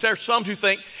years, and there's some who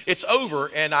think it's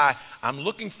over, and I'm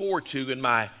looking forward to, in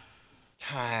my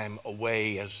time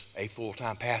away as a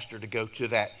full-time pastor, to go to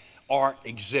that art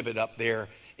exhibit up there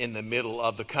in the middle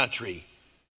of the country.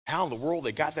 How in the world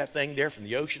they got that thing there from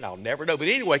the ocean, I'll never know. But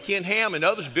anyway, Ken Ham and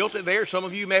others built it there. Some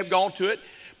of you may have gone to it.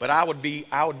 But I would be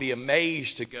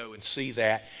amazed to go and see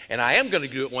that. And I am going to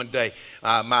do it one day.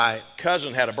 My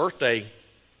cousin had a birthday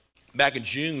back in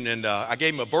June, and I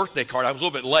gave him a birthday card. I was a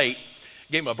little bit late.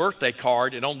 Gave him a birthday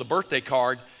card, and on the birthday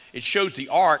card, it shows the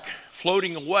ark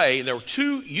floating away, and there were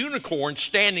two unicorns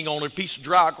standing on a piece of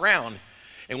dry ground.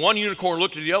 And one unicorn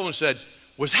looked at the other and said,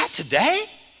 "Was that today?"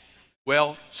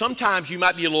 Well, sometimes you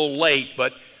might be a little late,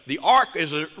 but the ark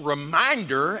is a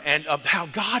reminder and of how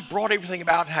God brought everything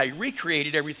about, how he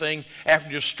recreated everything after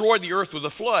he destroyed the earth with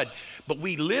a flood. But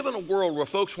we live in a world where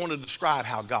folks want to describe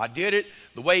how God did it,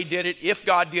 the way he did it, if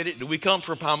God did it. Did we come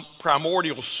from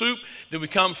primordial soup? Did we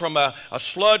come from a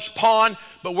sludge pond?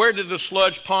 But where did the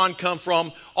sludge pond come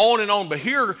from? On and on. But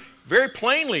here, very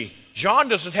plainly, John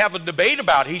doesn't have a debate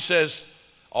about it. He says,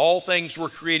 all things were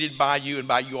created by you, and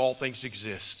by you all things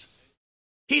exist.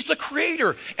 He's the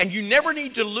creator, and you never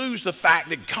need to lose the fact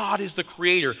that God is the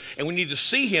creator, and we need to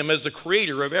see him as the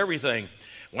creator of everything.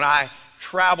 When I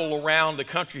travel around the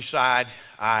countryside,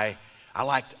 I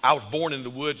was born in the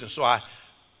woods, and so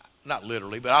not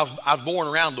literally, but I was born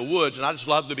around the woods, and I just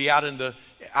love to be out in the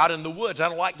woods. I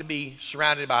don't like to be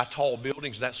surrounded by tall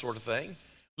buildings and that sort of thing.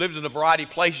 Lived in a variety of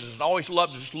places, and always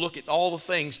loved to just look at all the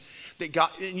things that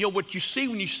God, and you know what you see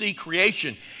when you see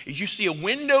creation is you see a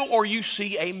window or you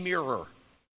see a mirror.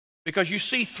 Because you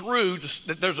see through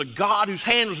that there's a God whose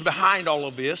hand was behind all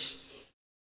of this,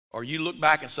 or you look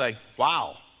back and say,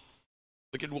 wow,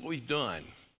 look at what we've done. And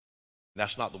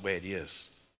that's not the way it is.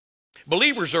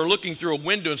 Believers are looking through a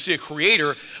window and see a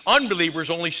creator. Unbelievers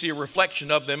only see a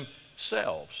reflection of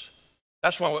themselves.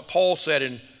 That's why what Paul said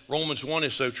in Romans 1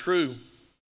 is so true.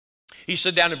 He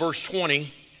said down in verse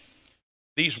 20,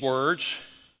 these words,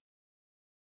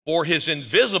 for his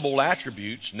invisible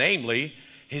attributes, namely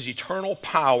his eternal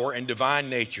power and divine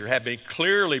nature, have been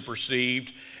clearly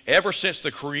perceived ever since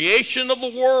the creation of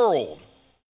the world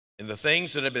and the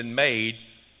things that have been made,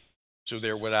 so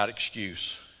they're without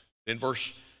excuse. In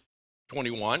verse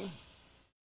 21,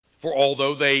 for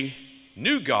although they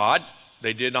knew God,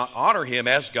 they did not honor him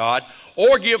as God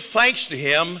or give thanks to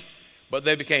him, but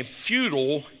they became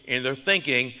futile in their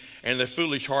thinking, and their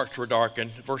foolish hearts were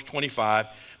darkened. Verse 25,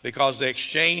 because they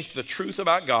exchanged the truth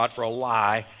about God for a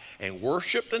lie, and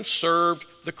worshiped and served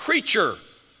the creature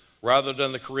rather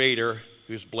than the creator,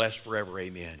 who is blessed forever.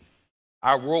 Amen.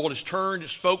 Our world has turned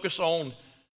its focus on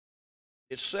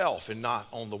itself and not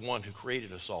on the one who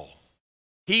created us all.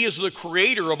 He is the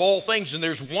creator of all things, and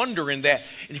there's wonder in that.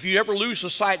 And if you ever lose the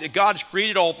sight that God's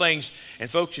created all things, and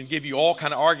folks can give you all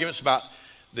kind of arguments about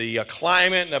the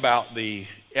climate and about the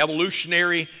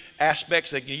evolutionary aspects,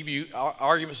 they can give you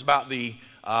arguments about the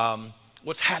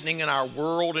what's happening in our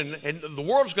world, and the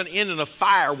world's going to end in a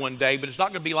fire one day, but it's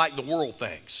not going to be like the world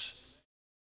thinks.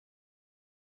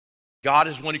 God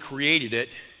is the one who created it,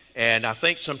 and I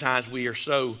think sometimes we are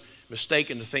so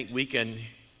mistaken to think we can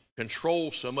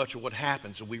control so much of what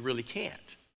happens, and we really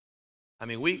can't. I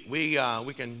mean, we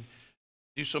can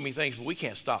do so many things, but we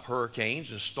can't stop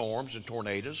hurricanes and storms and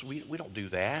tornadoes. We don't do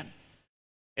that.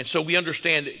 And so we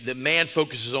understand that man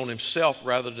focuses on himself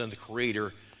rather than the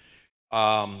creator.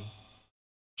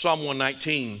 Psalm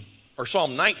 119, or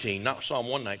Psalm 19, not Psalm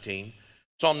 119.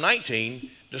 Psalm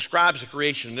 19 describes the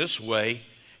creation this way,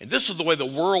 and this is the way the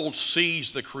world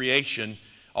sees the creation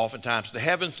oftentimes. The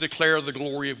heavens declare the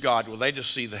glory of God. Well, they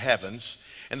just see the heavens.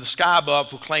 And the sky above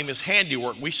proclaim his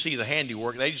handiwork. We see the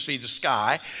handiwork. They just see the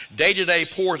sky. Day to day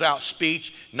pours out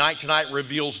speech. Night to night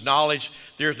reveals knowledge.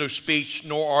 There's no speech,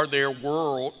 nor are there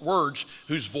words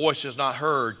whose voice is not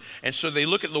heard. And so they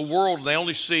look at the world and they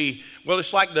only see, well,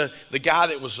 it's like the guy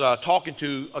that was talking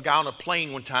to a guy on a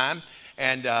plane one time.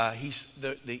 And he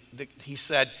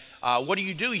said, what do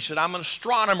you do? He said, I'm an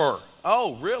astronomer.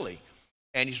 Oh, really?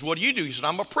 And he said, what do you do? He said,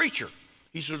 I'm a preacher.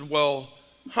 He said, well,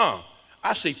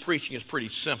 I see preaching is pretty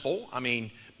simple. I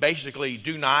mean, basically,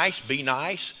 do nice, be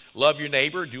nice, love your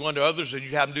neighbor, do unto others as you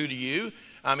have them do to you.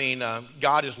 I mean,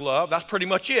 God is love. That's pretty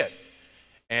much it.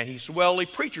 And he said, well, the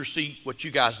preachers see what you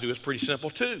guys do is pretty simple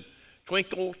too.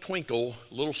 Twinkle, twinkle,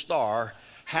 little star,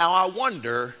 how I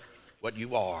wonder what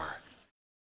you are.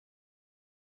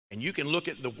 And you can look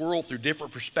at the world through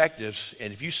different perspectives,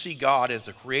 and if you see God as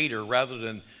the creator rather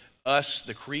than us,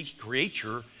 the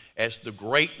creature, as the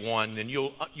great one, then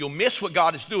you'll miss what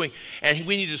God is doing. And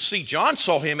we need to see, John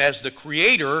saw him as the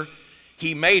creator.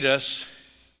 He made us,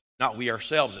 not we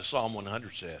ourselves, as Psalm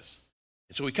 100 says.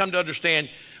 And so we come to understand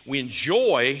we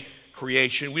enjoy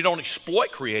creation. We don't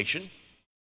exploit creation.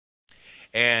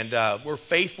 And we're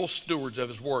faithful stewards of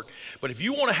his work. But if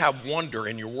you want to have wonder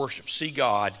in your worship, see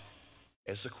God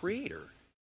as the creator.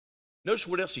 Notice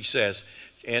what else he says.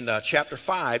 In chapter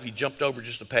 5, he jumped over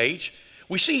just a page.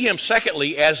 We see him,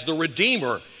 secondly, as the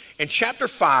Redeemer. In chapter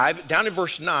 5, down in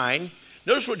verse 9,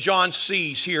 notice what John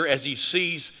sees here as he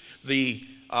sees the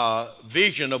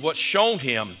vision of what's shown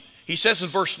him. He says in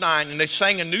verse 9, and they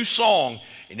sang a new song.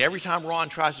 And every time Ron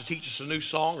tries to teach us a new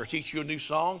song or teach you a new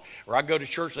song, or I go to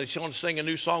church and they want to sing a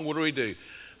new song, what do?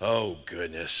 Oh,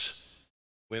 goodness.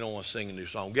 we don't want to sing a new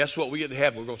song. Guess what? We get to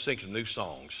heaven, we're going to sing some new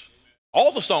songs.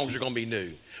 All the songs are going to be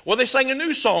new. Well, they sang a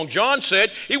new song. John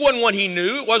said it wasn't one he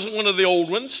knew. It wasn't one of the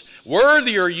old ones.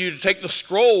 Worthy are you to take the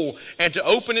scroll and to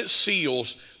open its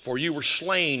seals, for you were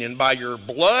slain, and by your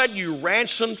blood you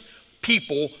ransomed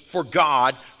people for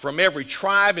God from every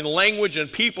tribe and language and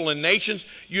people and nations.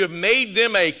 You have made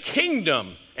them a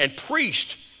kingdom and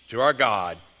priest to our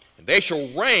God, and they shall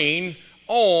reign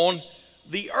on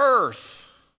the earth.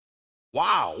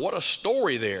 Wow, what a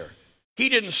story there. He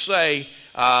didn't say,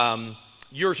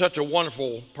 you're such a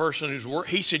wonderful person who's work.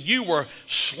 He said, you were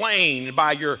slain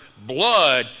by your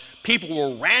blood. People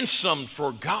were ransomed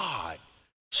for God.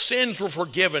 Sins were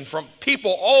forgiven from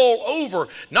people all over,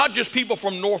 not just people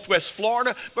from Northwest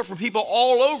Florida, but from people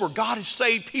all over. God has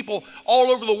saved people all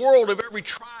over the world of every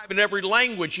tribe and every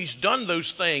language. He's done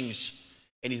those things,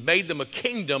 and he's made them a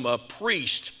kingdom, a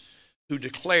priest who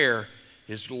declare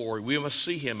his glory. We must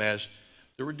see him as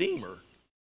the Redeemer.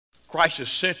 Christ is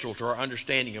central to our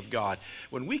understanding of God.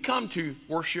 When we come to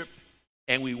worship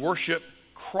and we worship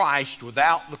Christ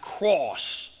without the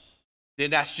cross,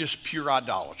 then that's just pure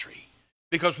idolatry.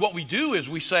 Because what we do is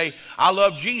we say, I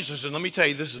love Jesus. And let me tell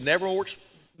you, this is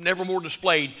never more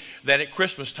displayed than at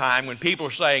Christmas time when people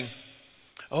are saying,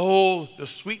 oh, the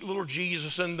sweet little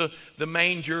Jesus in the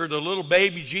manger, the little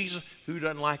baby Jesus. Who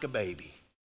doesn't like a baby?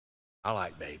 I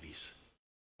like babies.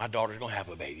 My daughter's going to have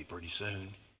a baby pretty soon.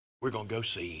 We're going to go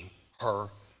see him, her.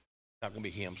 It's not going to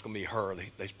be him. It's going to be her.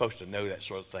 They're supposed to know that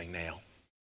sort of thing now.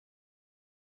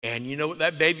 And you know what?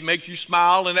 That baby makes you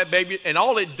smile, and that baby, and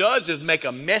all it does is make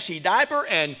a messy diaper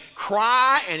and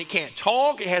cry, and it can't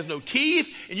talk. It has no teeth,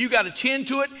 and you got to tend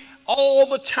to it all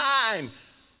the time.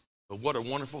 But what a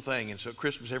wonderful thing. And so at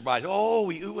Christmas, everybody, oh,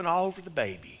 we ooh and all over the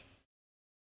baby.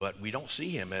 But we don't see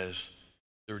him as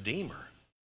the Redeemer.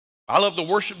 I love to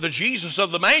worship the Jesus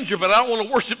of the manger, but I don't want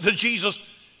to worship the Jesus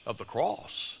of the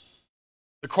cross.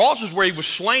 The cross is where he was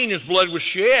slain, his blood was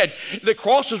shed. The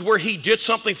cross is where he did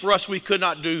something for us we could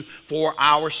not do for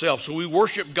ourselves. So we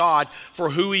worship God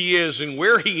for who he is and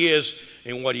where he is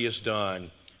and what he has done.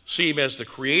 See him as the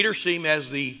creator, see him as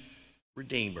the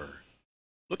Redeemer.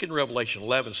 Look in Revelation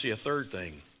 11, see a third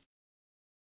thing.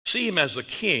 See him as the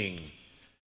king.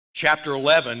 Chapter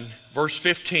 11, verse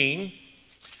 15.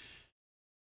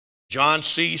 John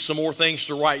sees some more things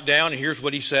to write down, and here's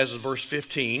what he says in verse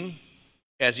 15.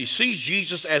 As he sees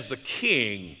Jesus as the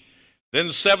king, then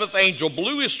the seventh angel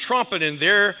blew his trumpet, and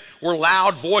there were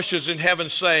loud voices in heaven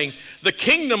saying, the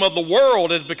kingdom of the world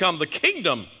has become the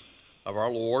kingdom of our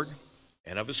Lord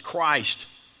and of his Christ.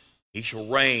 He shall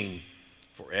reign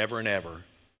forever and ever.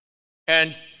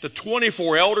 And the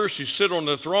 24 elders who sit on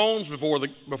their thrones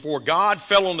before God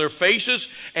fell on their faces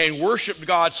and worshiped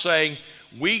God, saying,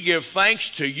 we give thanks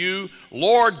to you,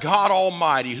 Lord God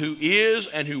Almighty, who is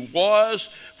and who was,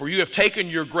 for you have taken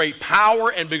your great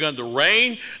power and begun to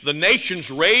reign. The nations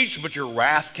raged, but your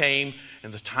wrath came,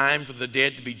 and the time for the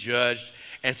dead to be judged,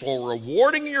 and for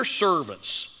rewarding your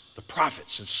servants, the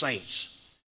prophets and saints,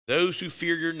 those who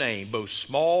fear your name, both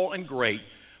small and great,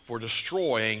 for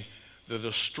destroying the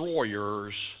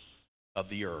destroyers of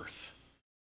the earth.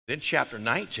 Then chapter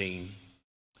 19,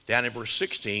 down in verse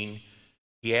 16,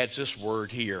 he adds this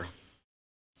word here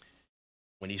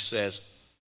when he says,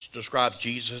 describes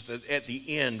Jesus at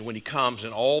the end when he comes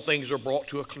and all things are brought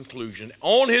to a conclusion.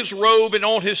 On his robe and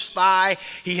on his thigh,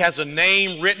 he has a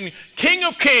name written, King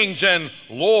of Kings and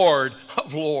Lord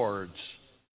of Lords.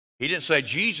 He didn't say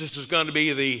Jesus is going to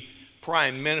be the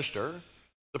prime minister,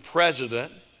 the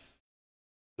president,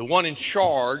 the one in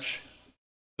charge,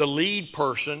 the lead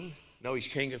person. No, he's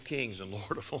King of Kings and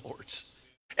Lord of Lords.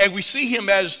 And we see him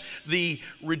as the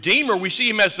Redeemer. We see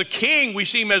him as the King. We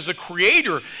see him as the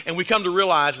Creator. And we come to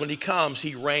realize when he comes,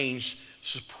 he reigns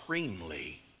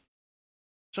supremely.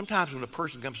 Sometimes when a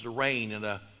person comes to reign in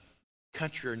a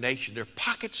country or nation, there are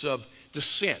pockets of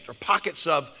dissent or pockets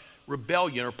of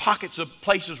rebellion or pockets of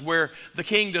places where the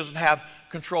king doesn't have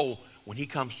control. When he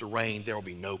comes to reign, there will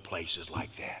be no places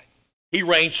like that. He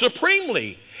reigns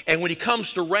supremely. And when he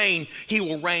comes to reign, he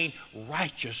will reign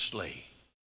righteously.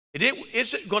 It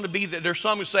isn't going to be that there's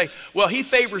some who say, well, he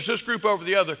favors this group over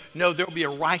the other. No, there will be a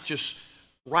righteous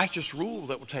rule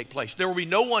that will take place. There will be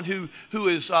no one who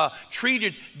is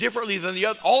treated differently than the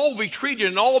other. All will be treated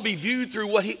and all will be viewed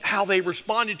through how they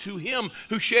responded to him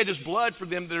who shed his blood for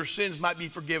them that their sins might be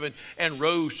forgiven and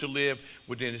rose to live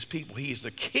within his people. He is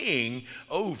the king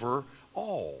over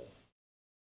all.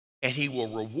 And he will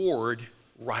reward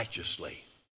righteously.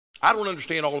 I don't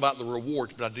understand all about the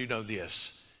rewards, but I do know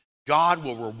this. God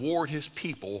will reward his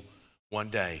people one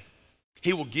day.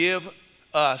 He will give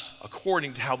us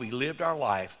according to how we lived our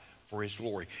life for his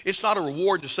glory. It's not a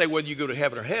reward to say whether you go to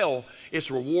heaven or hell. It's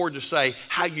a reward to say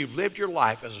how you've lived your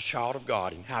life as a child of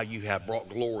God and how you have brought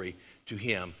glory to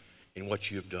him in what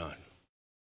you have done.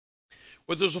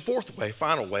 But there's a fourth way,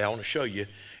 final way I want to show you.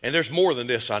 And there's more than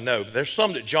this, I know. But there's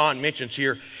some that John mentions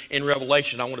here in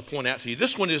Revelation I want to point out to you.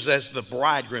 This one is as the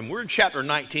bridegroom. We're in chapter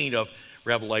 19 of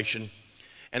Revelation.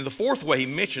 And the fourth way he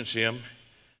mentions him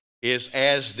is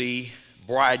as the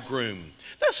bridegroom.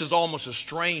 This is almost a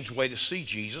strange way to see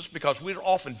Jesus because we don't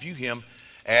often view him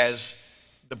as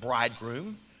the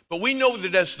bridegroom. But we know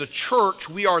that as the church,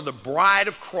 we are the bride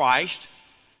of Christ.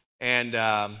 And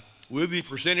we'll be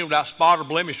presented without spot or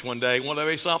blemish one day. Won't that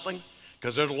be something?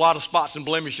 Because there's a lot of spots and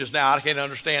blemishes now. I can't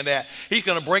understand that. He's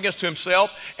going to bring us to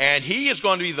himself, and he is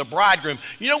going to be the bridegroom.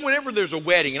 You know, whenever there's a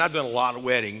wedding, and I've done a lot of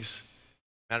weddings.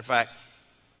 Matter of fact,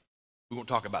 we won't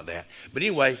talk about that. But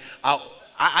anyway,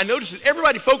 I noticed that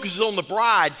everybody focuses on the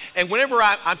bride, and whenever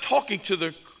I'm talking to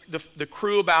the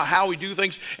crew about how we do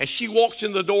things, and she walks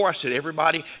in the door, I said,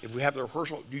 everybody, if we have the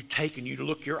rehearsal, you take and you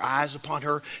look your eyes upon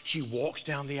her. She walks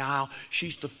down the aisle.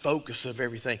 She's the focus of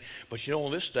everything. But you know,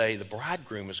 on this day, the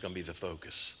bridegroom is going to be the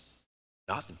focus,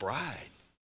 not the bride.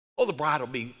 Oh, the bride will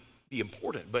be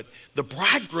important, but the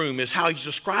bridegroom is how he's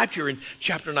described here in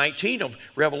chapter 19 of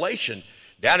Revelation.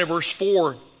 Down in verse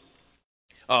 4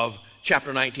 of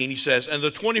chapter 19, he says, and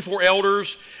the 24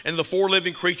 elders and the 4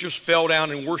 living creatures fell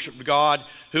down and worshiped God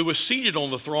who was seated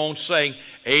on the throne, saying,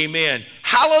 Amen.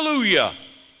 Hallelujah.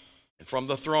 And from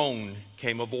the throne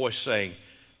came a voice saying,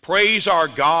 Praise our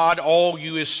God, all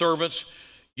you his servants,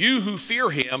 you who fear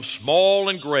him, small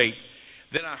and great.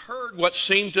 Then I heard what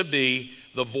seemed to be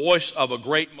the voice of a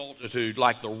great multitude,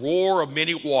 like the roar of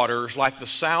many waters, like the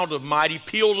sound of mighty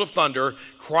peals of thunder,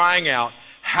 crying out,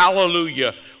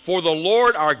 Hallelujah. For the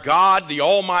Lord our God, the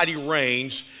Almighty,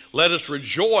 reigns. Let us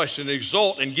rejoice and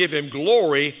exult and give him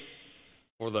glory,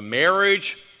 for the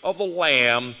marriage of the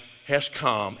Lamb has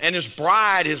come, and his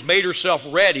bride has made herself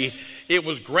ready. It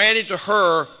was granted to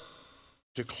her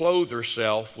to clothe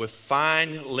herself with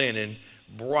fine linen,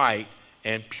 bright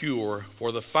and pure,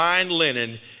 for the fine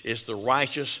linen is the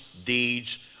righteous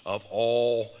deeds of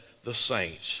all the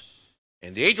saints.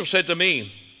 And the angel said to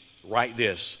me, write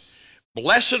this,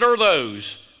 Blessed are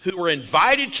those who were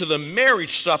invited to the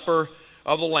marriage supper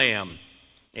of the Lamb.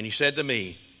 And he said to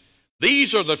me,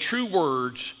 these are the true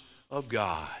words of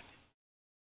God.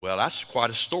 Well, that's quite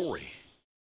a story.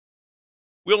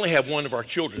 We only have one of our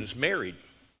children that's married.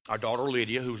 Our daughter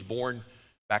Lydia, who was born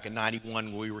back in 91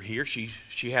 when we were here. She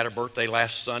had her birthday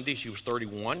last Sunday. She was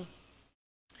 31.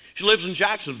 She lives in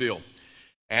Jacksonville.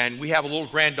 And we have a little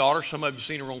granddaughter. Some of you have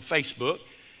seen her on Facebook.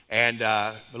 And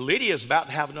Lydia is about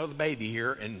to have another baby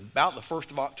here in about the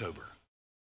 1st of October.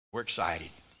 We're excited.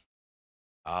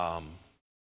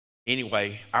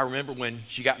 Anyway, I remember when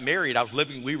she got married,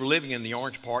 we were living in the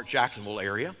Orange Park, Jacksonville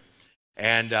area.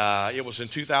 And it was in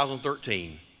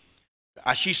 2013.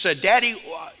 She said, Daddy,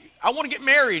 I want to get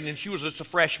married. And she was just a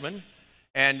freshman.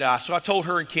 And so I told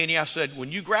her and Kenny, I said, when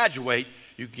you graduate,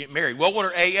 you can get married. Well, when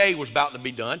her AA was about to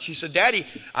be done, she said, Daddy,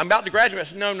 I'm about to graduate. I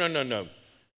said, no.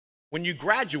 When you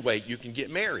graduate, you can get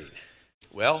married.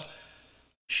 Well,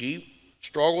 she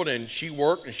struggled and she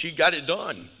worked and she got it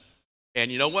done. And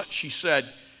you know what? She said,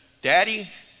 Daddy,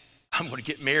 I'm going to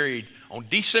get married on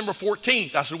December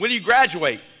 14th. I said, when do you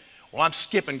graduate? Well, I'm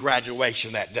skipping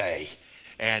graduation that day.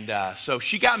 And so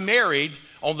she got married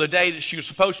on the day that she was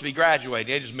supposed to be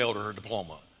graduating. They just mailed her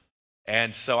diploma.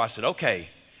 And so I said, okay.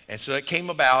 And so it came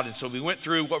about, and so we went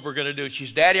through what we're going to do. She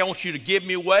said, Daddy, I want you to give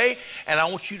me away, and I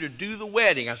want you to do the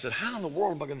wedding. I said, how in the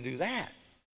world am I going to do that?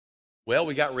 Well,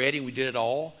 we got ready, and we did it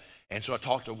all. And so I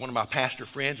talked to one of my pastor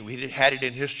friends, and we had it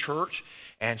in his church.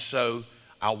 And so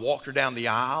I walked her down the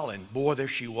aisle, and boy, there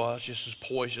she was, just as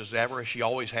poised as ever, as she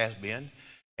always has been.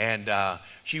 And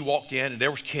she walked in, and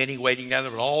there was Kenny waiting down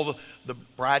there with all the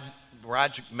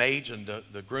bridesmaids and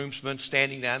the groomsmen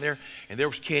standing down there. And there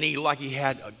was Kenny, like he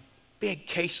had a big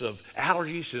case of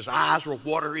allergies. His eyes were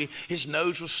watery. His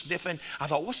nose was sniffing. I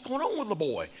thought, what's going on with the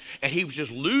boy? And he was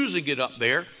just losing it up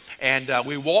there. And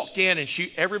we walked in, and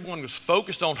everyone was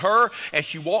focused on her. And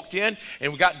she walked in,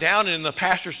 and we got down, and the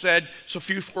pastor said a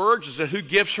few words. He said, who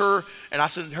gives her? And I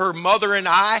said, her mother and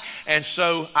I. And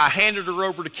so I handed her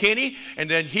over to Kenny, and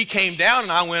then he came down,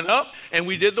 and I went up, and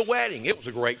we did the wedding. It was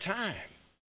a great time.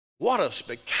 What a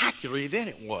spectacular event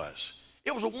it was.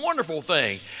 It was a wonderful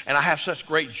thing, and I have such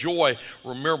great joy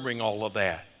remembering all of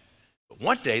that. But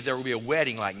one day there will be a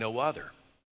wedding like no other.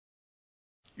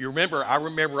 I remember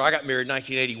I got married in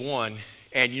 1981,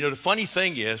 and you know the funny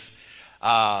thing is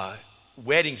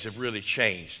weddings have really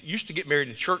changed. You used to get married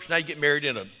in church, now you get married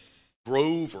in a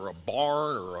grove or a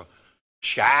barn or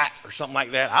shack or something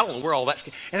like that. I don't know where all that's,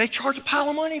 and they charge a pile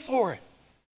of money for it.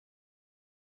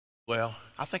 Well,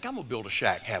 I think I'm going to build a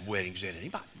shack, have weddings in it.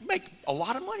 You might make a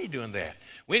lot of money doing that.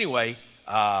 Well, anyway,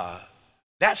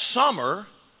 that summer,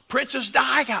 Princess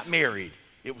Di got married.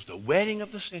 It was the wedding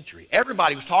of the century.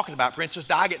 Everybody was talking about Princess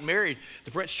Di getting married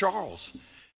to Prince Charles.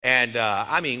 And,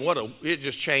 I mean, it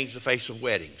just changed the face of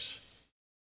weddings.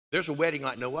 There's a wedding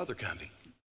like no other coming.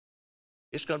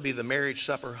 It's going to be the marriage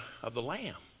supper of the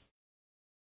Lamb.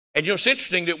 And you know, it's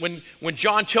interesting that when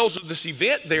John tells of this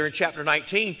event there in chapter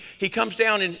 19, he comes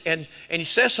down and he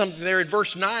says something there in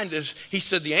verse 9. He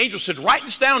said, the angel said, write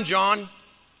this down, John.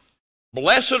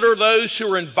 Blessed are those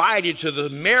who are invited to the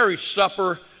marriage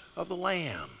supper of the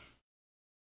Lamb.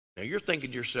 Now you're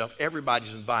thinking to yourself,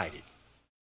 everybody's invited.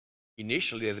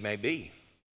 Initially, they may be.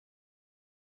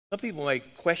 Some people may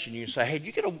question you and say, hey, did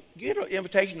you get an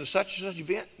invitation to such and such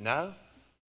event? No.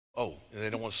 Oh, and they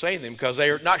don't want to say anything because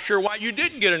they're not sure why you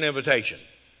didn't get an invitation.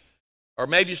 Or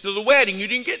maybe it's to the wedding, you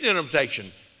didn't get an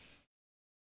invitation.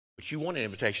 But you want an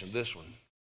invitation to this one.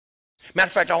 Matter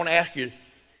of fact, I want to ask you,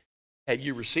 have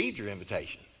you received your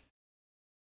invitation?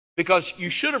 Because you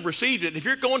should have received it. If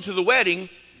you're going to the wedding,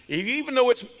 even though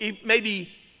it may be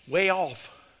way off,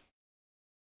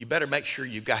 you better make sure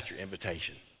you've got your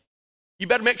invitation. You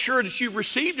better make sure that you've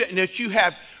received it and that you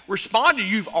have responded.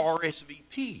 You've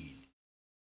RSVP'd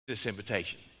this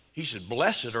invitation. He said,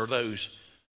 blessed are those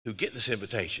who get this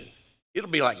invitation. It'll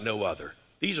be like no other.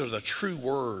 These are the true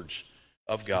words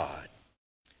of God.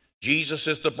 Jesus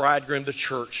is the bridegroom. The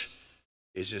church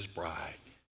is his bride.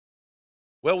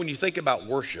 Well, when you think about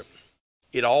worship,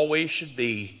 it always should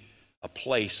be a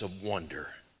place of wonder.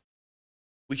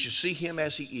 We should see him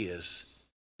as he is.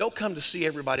 Don't come to see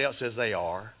everybody else as they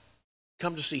are.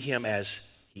 Come to see him as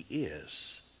he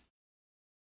is.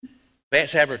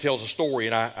 Vance Havner tells a story,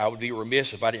 and I would be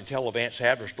remiss if I didn't tell a Vance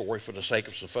Havner story for the sake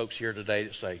of some folks here today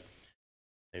that say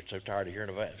they're so tired of hearing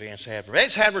about Vance Havner.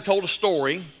 Vance Havner told a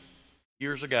story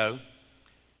years ago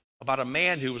about a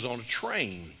man who was on a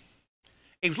train.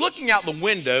 He was looking out the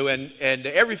window, and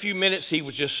every few minutes he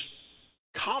was just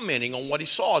commenting on what he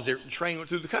saw as the train went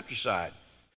through the countryside.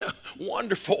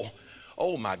 Wonderful.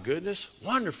 Oh, my goodness.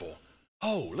 Wonderful.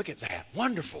 Oh, look at that.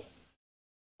 Wonderful.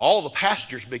 All the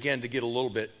passengers began to get a little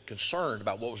bit concerned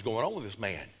about what was going on with this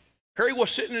man. Here he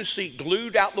was sitting in his seat,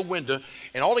 glued out the window,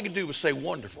 and all he could do was say,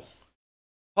 wonderful.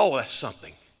 Oh, that's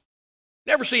something.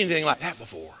 Never seen anything like that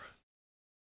before.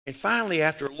 And finally,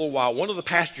 after a little while, one of the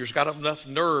passengers got up enough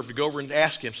nerve to go over and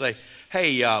ask him, say,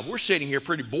 hey, we're sitting here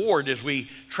pretty bored as we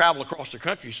travel across the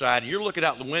countryside, and you're looking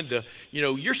out the window. You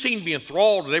know, you seem to be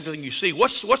enthralled with everything you see.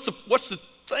 What's the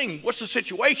thing? What's the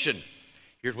situation?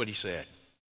 Here's what he said.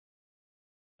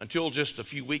 Until just a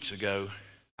few weeks ago,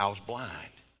 I was blind.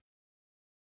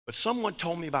 But someone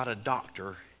told me about a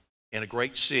doctor in a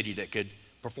great city that could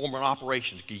perform an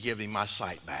operation that could give me my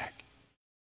sight back.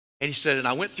 And he said, and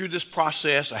I went through this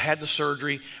process. I had the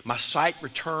surgery. My sight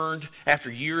returned after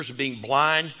years of being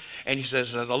blind. And he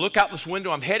says, as I look out this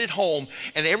window, I'm headed home,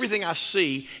 and everything I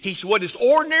see, he said, what is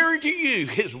ordinary to you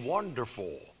is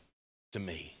wonderful to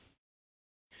me.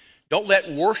 Don't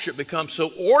let worship become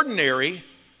so ordinary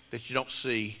that you don't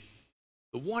see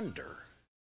the wonder.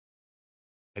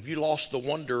 Have you lost the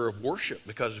wonder of worship?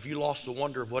 Because if you lost the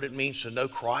wonder of what it means to know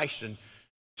Christ and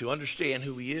to understand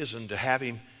who he is and to have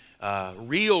him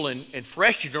real and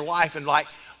fresh in your life, and like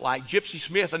Gypsy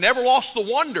Smith, I never lost the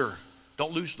wonder.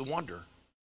 Don't lose the wonder.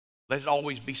 Let it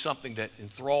always be something that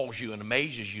enthralls you and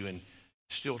amazes you and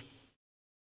still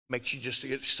makes you just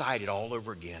get excited all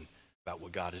over again about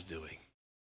what God is doing.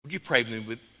 Would you pray with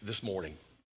me this morning?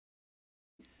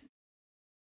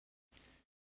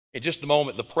 In just a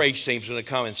moment, the praise team's going to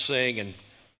come and sing, and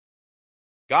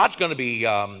God's going to be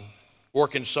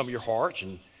working some of your hearts,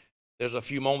 and there's a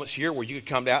few moments here where you could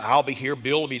come down. I'll be here.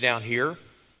 Bill will be down here.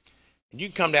 And you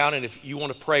can come down, and if you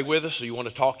want to pray with us or you want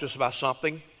to talk to us about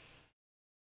something,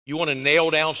 you want to nail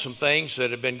down some things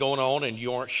that have been going on and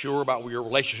you aren't sure about your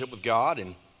relationship with God,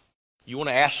 and you want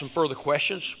to ask some further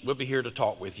questions, we'll be here to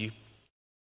talk with you.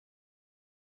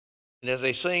 And as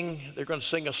they sing, they're going to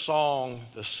sing a song,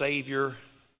 The Savior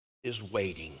is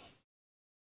Waiting.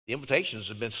 The invitations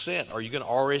have been sent. Are you going to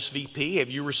RSVP? Have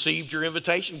you received your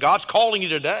invitation? God's calling you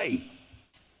today.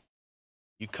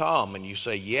 You come and you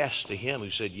say yes to him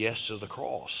who said yes to the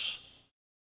cross.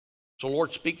 So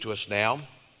Lord, speak to us now.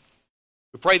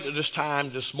 We pray that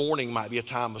this morning might be a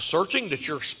time of searching, that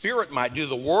your Spirit might do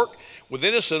the work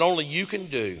within us that only you can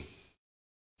do.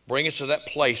 Bring us to that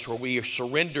place where we are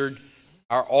surrendered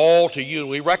our all to you.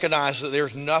 We recognize that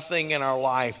there's nothing in our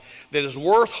life that is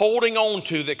worth holding on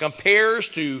to that compares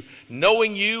to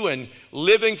knowing you and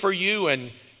living for you and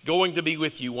going to be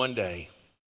with you one day.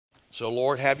 So,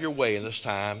 Lord, have your way in this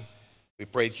time. We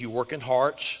pray that you work in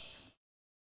hearts.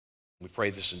 We pray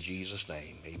this in Jesus'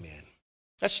 name. Amen.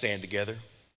 Let's stand together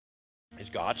as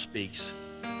God speaks.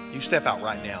 You step out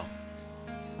right now.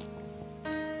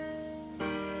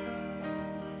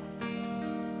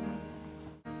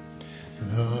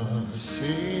 The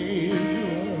Savior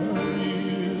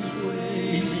is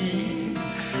waiting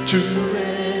to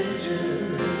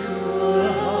enter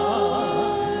your heart.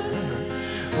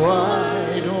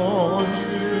 Why don't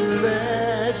you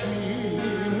let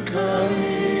him come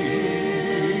in?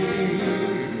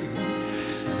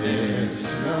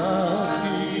 There's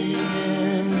nothing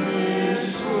in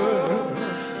this world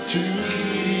to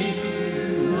keep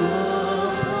you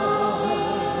apart.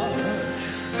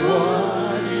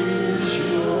 What is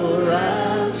your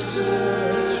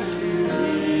answer to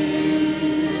him?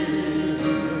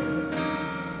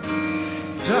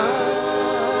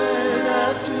 Time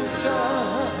after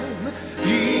time,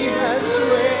 he has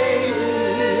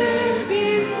waited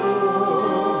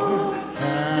before,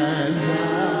 and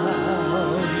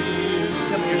now he's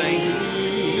Tell me your name. waiting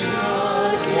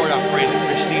again. Lord, I pray that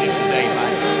Christina today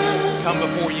might come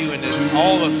before you and that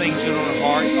all the things that are on her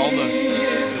heart, all the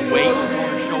weight on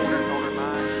her shoulders, on her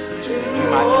mind, that you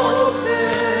might touch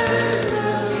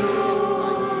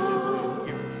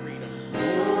give her freedom.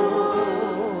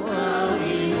 How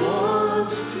he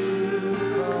wants to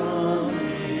come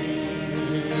in.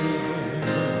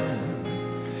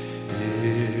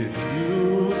 If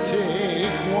you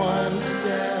take one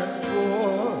step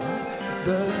toward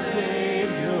the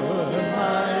Savior,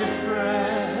 my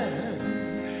friend,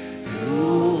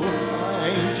 you'll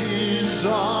find his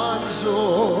arms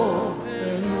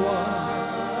open wide.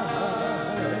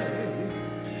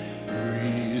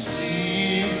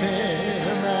 Receive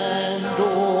him and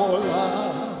all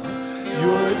of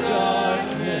your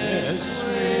darkness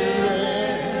will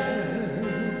end.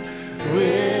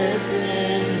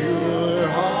 Within your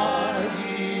heart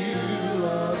he'll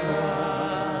abide.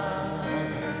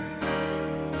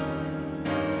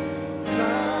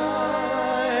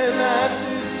 Time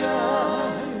after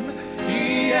time,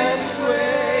 he has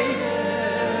waited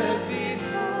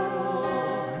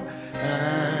before,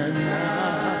 and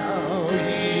now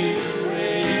he's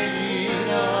waiting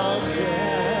again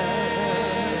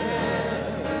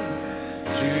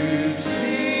to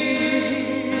see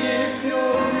if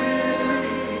you're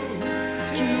willing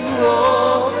to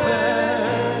open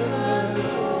the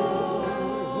door.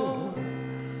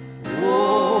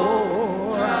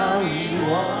 Oh, how he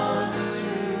wants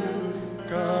to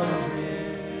come in.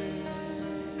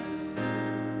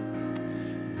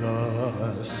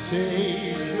 The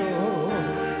Savior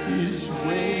is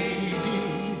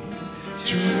waiting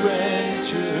to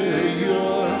enter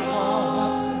your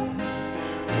heart.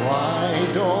 Why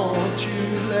don't you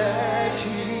let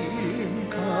him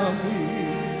come in?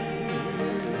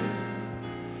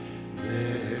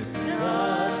 There's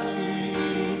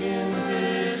nothing in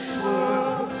this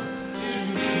world to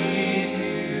keep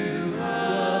you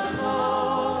apart.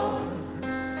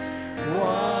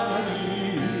 What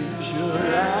is your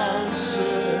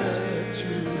answer to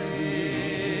him?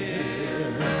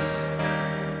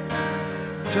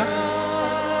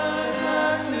 Time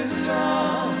after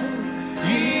time,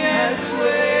 he has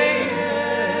waited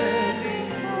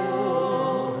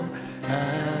before,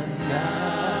 and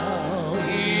now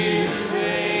he is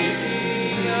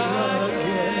waiting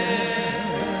again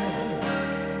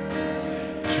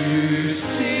to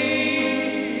see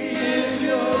if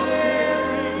you're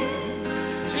willing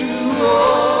to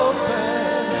open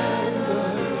the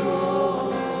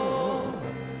door.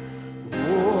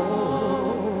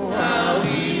 Oh, how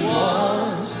he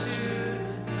wants to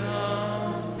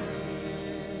come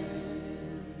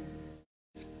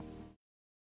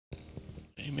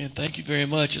Amen. Thank you very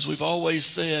much. As we've always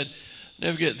said,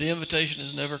 the invitation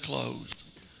is never closed.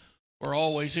 We're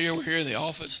always here. We're here in the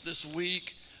office this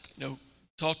week.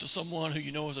 Talk to someone who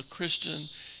you know is a Christian.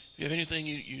 If you have anything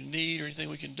you need or anything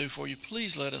we can do for you,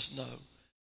 please let us know.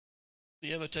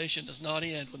 The invitation does not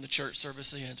end when the church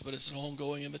service ends, but it's an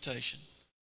ongoing invitation.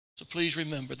 So please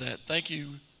remember that. Thank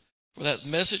you for that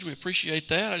message. We appreciate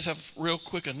that. I just have real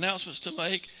quick announcements to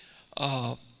make.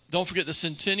 Don't forget the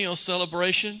Centennial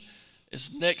Celebration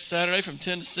is next Saturday from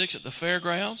 10 to 6 at the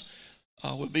fairgrounds.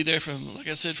 We'll be there from, like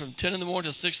I said, from 10 in the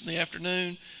morning to 6 in the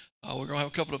afternoon. We're going to have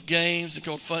a couple of games and a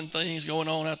couple of fun things going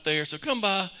on out there. So come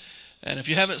by, and if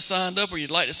you haven't signed up or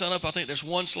you'd like to sign up, I think there's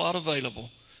one slot available.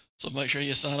 So make sure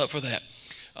you sign up for that.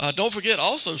 Don't forget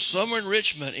also, Summer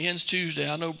Enrichment ends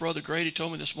Tuesday. I know Brother Grady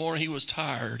told me this morning he was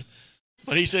tired,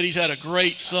 but he said he's had a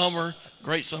great summer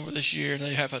this year, and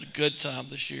they have had a good time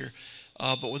this year.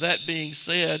 But with that being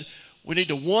said, we need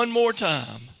to one more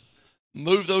time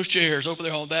move those chairs over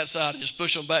there on that side and just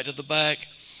push them back to the back.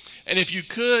 And if you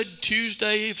could,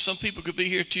 Tuesday, if some people could be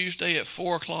here Tuesday at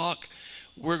 4 o'clock,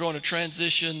 we're going to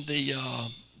transition the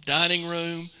dining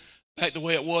room back the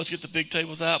way it was, get the big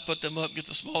tables out, put them up, get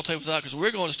the small tables out, because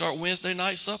we're going to start Wednesday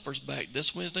night suppers back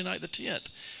this Wednesday night, the 10th.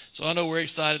 So I know we're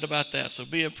excited about that. So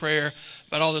be in prayer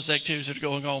about all those activities that are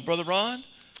going on. Brother Ron?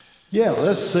 Yeah,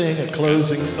 let's sing a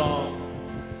closing song.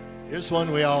 Here's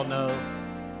one we all know,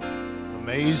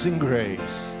 Amazing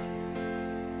Grace.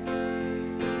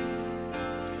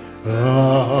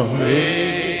 Amazing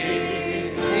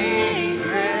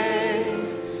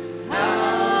grace,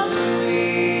 how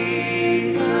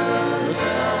sweet the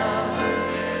sound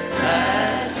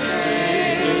that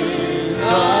saved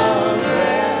a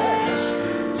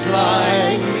wretch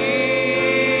like me.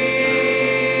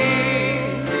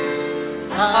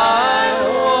 I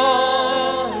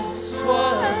once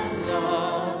was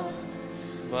lost,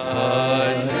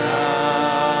 but now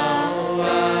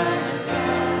I'm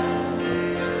found.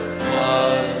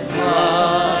 Was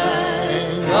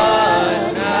blind,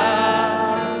 but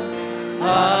now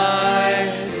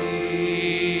I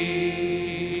see.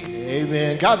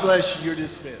 Amen. God bless you. You're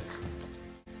dismissed.